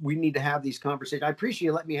know, we need to have these conversations. I appreciate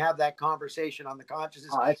you letting me have that conversation on the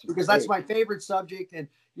consciousness, because that's my favorite subject. And,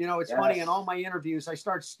 you know, it's funny, in all my interviews, I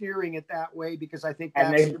start steering it that way because I think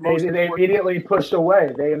that's they immediately push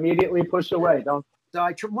away. They immediately push away. Don't. So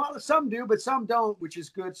well, some do, but some don't, which is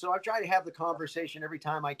good. So I try to have the conversation every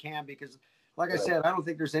time I can, because like I said, I don't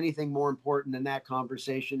think there's anything more important than that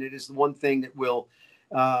conversation. It is the one thing that will,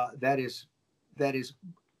 that is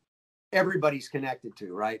everybody's connected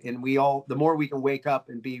to, right? And we all, the more we can wake up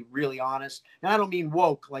and be really honest, and I don't mean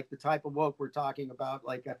woke, like the type of woke we're talking about,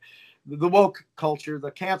 like the woke culture,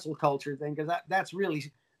 the cancel culture thing, because that's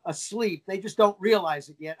really asleep. They just don't realize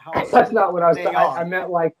it yet. How that's not what I was saying. I meant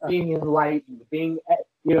like being enlightened, being,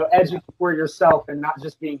 you know, educated for yourself, and not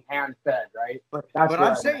just being hand fed, right? But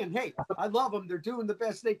I'm saying, hey, I love them. They're doing the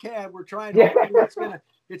best they can. We're trying to.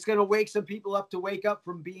 It's gonna wake some people up to wake up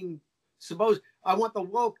from being. I want the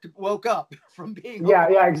woke to woke up from being.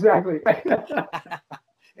 Yeah, exactly.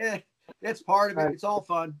 It's part of it. It's all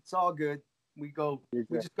fun. It's all good. We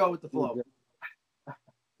just go with the flow.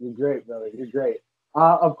 You're great, brother. You're great.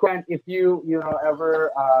 Of course, if you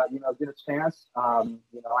ever get a chance, I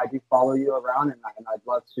do follow you around, and I'd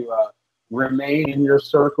love to remain in your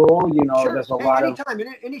circle. You know, sure. There's a lot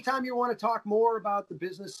anytime you want to talk more about the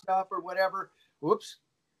business stuff or whatever. Whoops.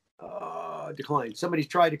 Declined. Somebody's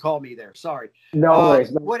tried to call me there. Sorry. No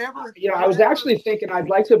worries. Whatever. I was actually thinking I'd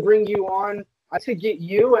like to bring you on to get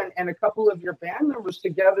you and a couple of your band members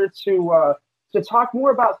together to talk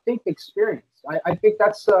more about Think Experience. I think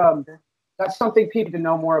that's something people to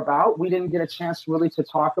know more about. We didn't get a chance really to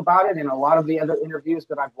talk about it. In a lot of the other interviews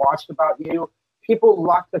that I've watched about you, people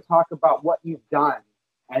like to talk about what you've done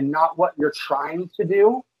and not what you're trying to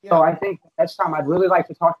do. Yeah. So I think next time I'd really like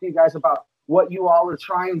to talk to you guys about what you all are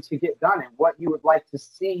trying to get done and what you would like to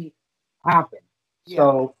see happen. Yeah.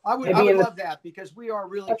 So I would love that, because we are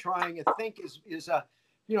really trying. I think is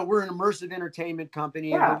we're an immersive entertainment company,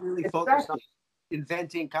 yeah, and we're really focused on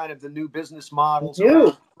inventing kind of the new business models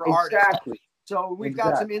for artists. So we've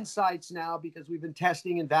got some insights now, because we've been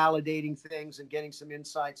testing and validating things and getting some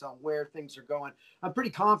insights on where things are going. I'm pretty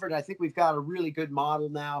confident. I think we've got a really good model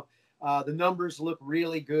now. The numbers look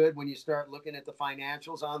really good when you start looking at the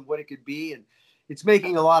financials on what it could be, and it's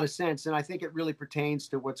making a lot of sense. And I think it really pertains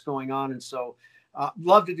to what's going on. And so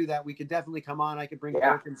love to do that. We could definitely come on. I could bring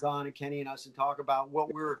Perkins on, and Kenny and us, and talk about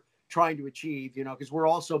what we're trying to achieve, because we're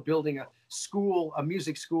also building a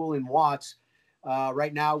music school in Watts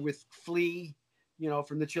right now with Flea,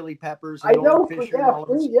 from the Chili Peppers. And I know, Flea,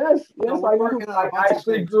 yes. I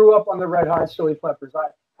actually grew up on the Red Hot Chili Peppers.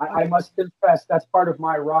 I must confess, that's part of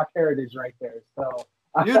my rock heritage right there. So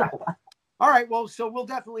beautiful. All right, well, so we'll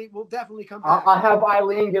definitely come back. I'll have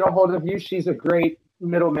Eileen get a hold of you. She's a great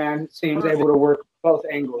middleman. Seems able to work both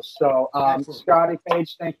angles. So Scotty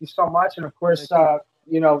Page, thank you so much. And of course, this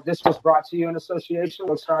was brought to you in association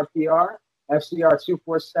with Star PR,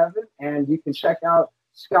 Fcr247, and you can check out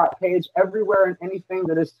Scott Page everywhere and anything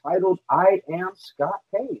that is titled I Am Scott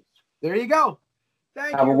Page. There you go.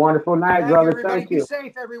 Thank you. Have a wonderful night, brother. Thank you. Be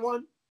safe, everyone.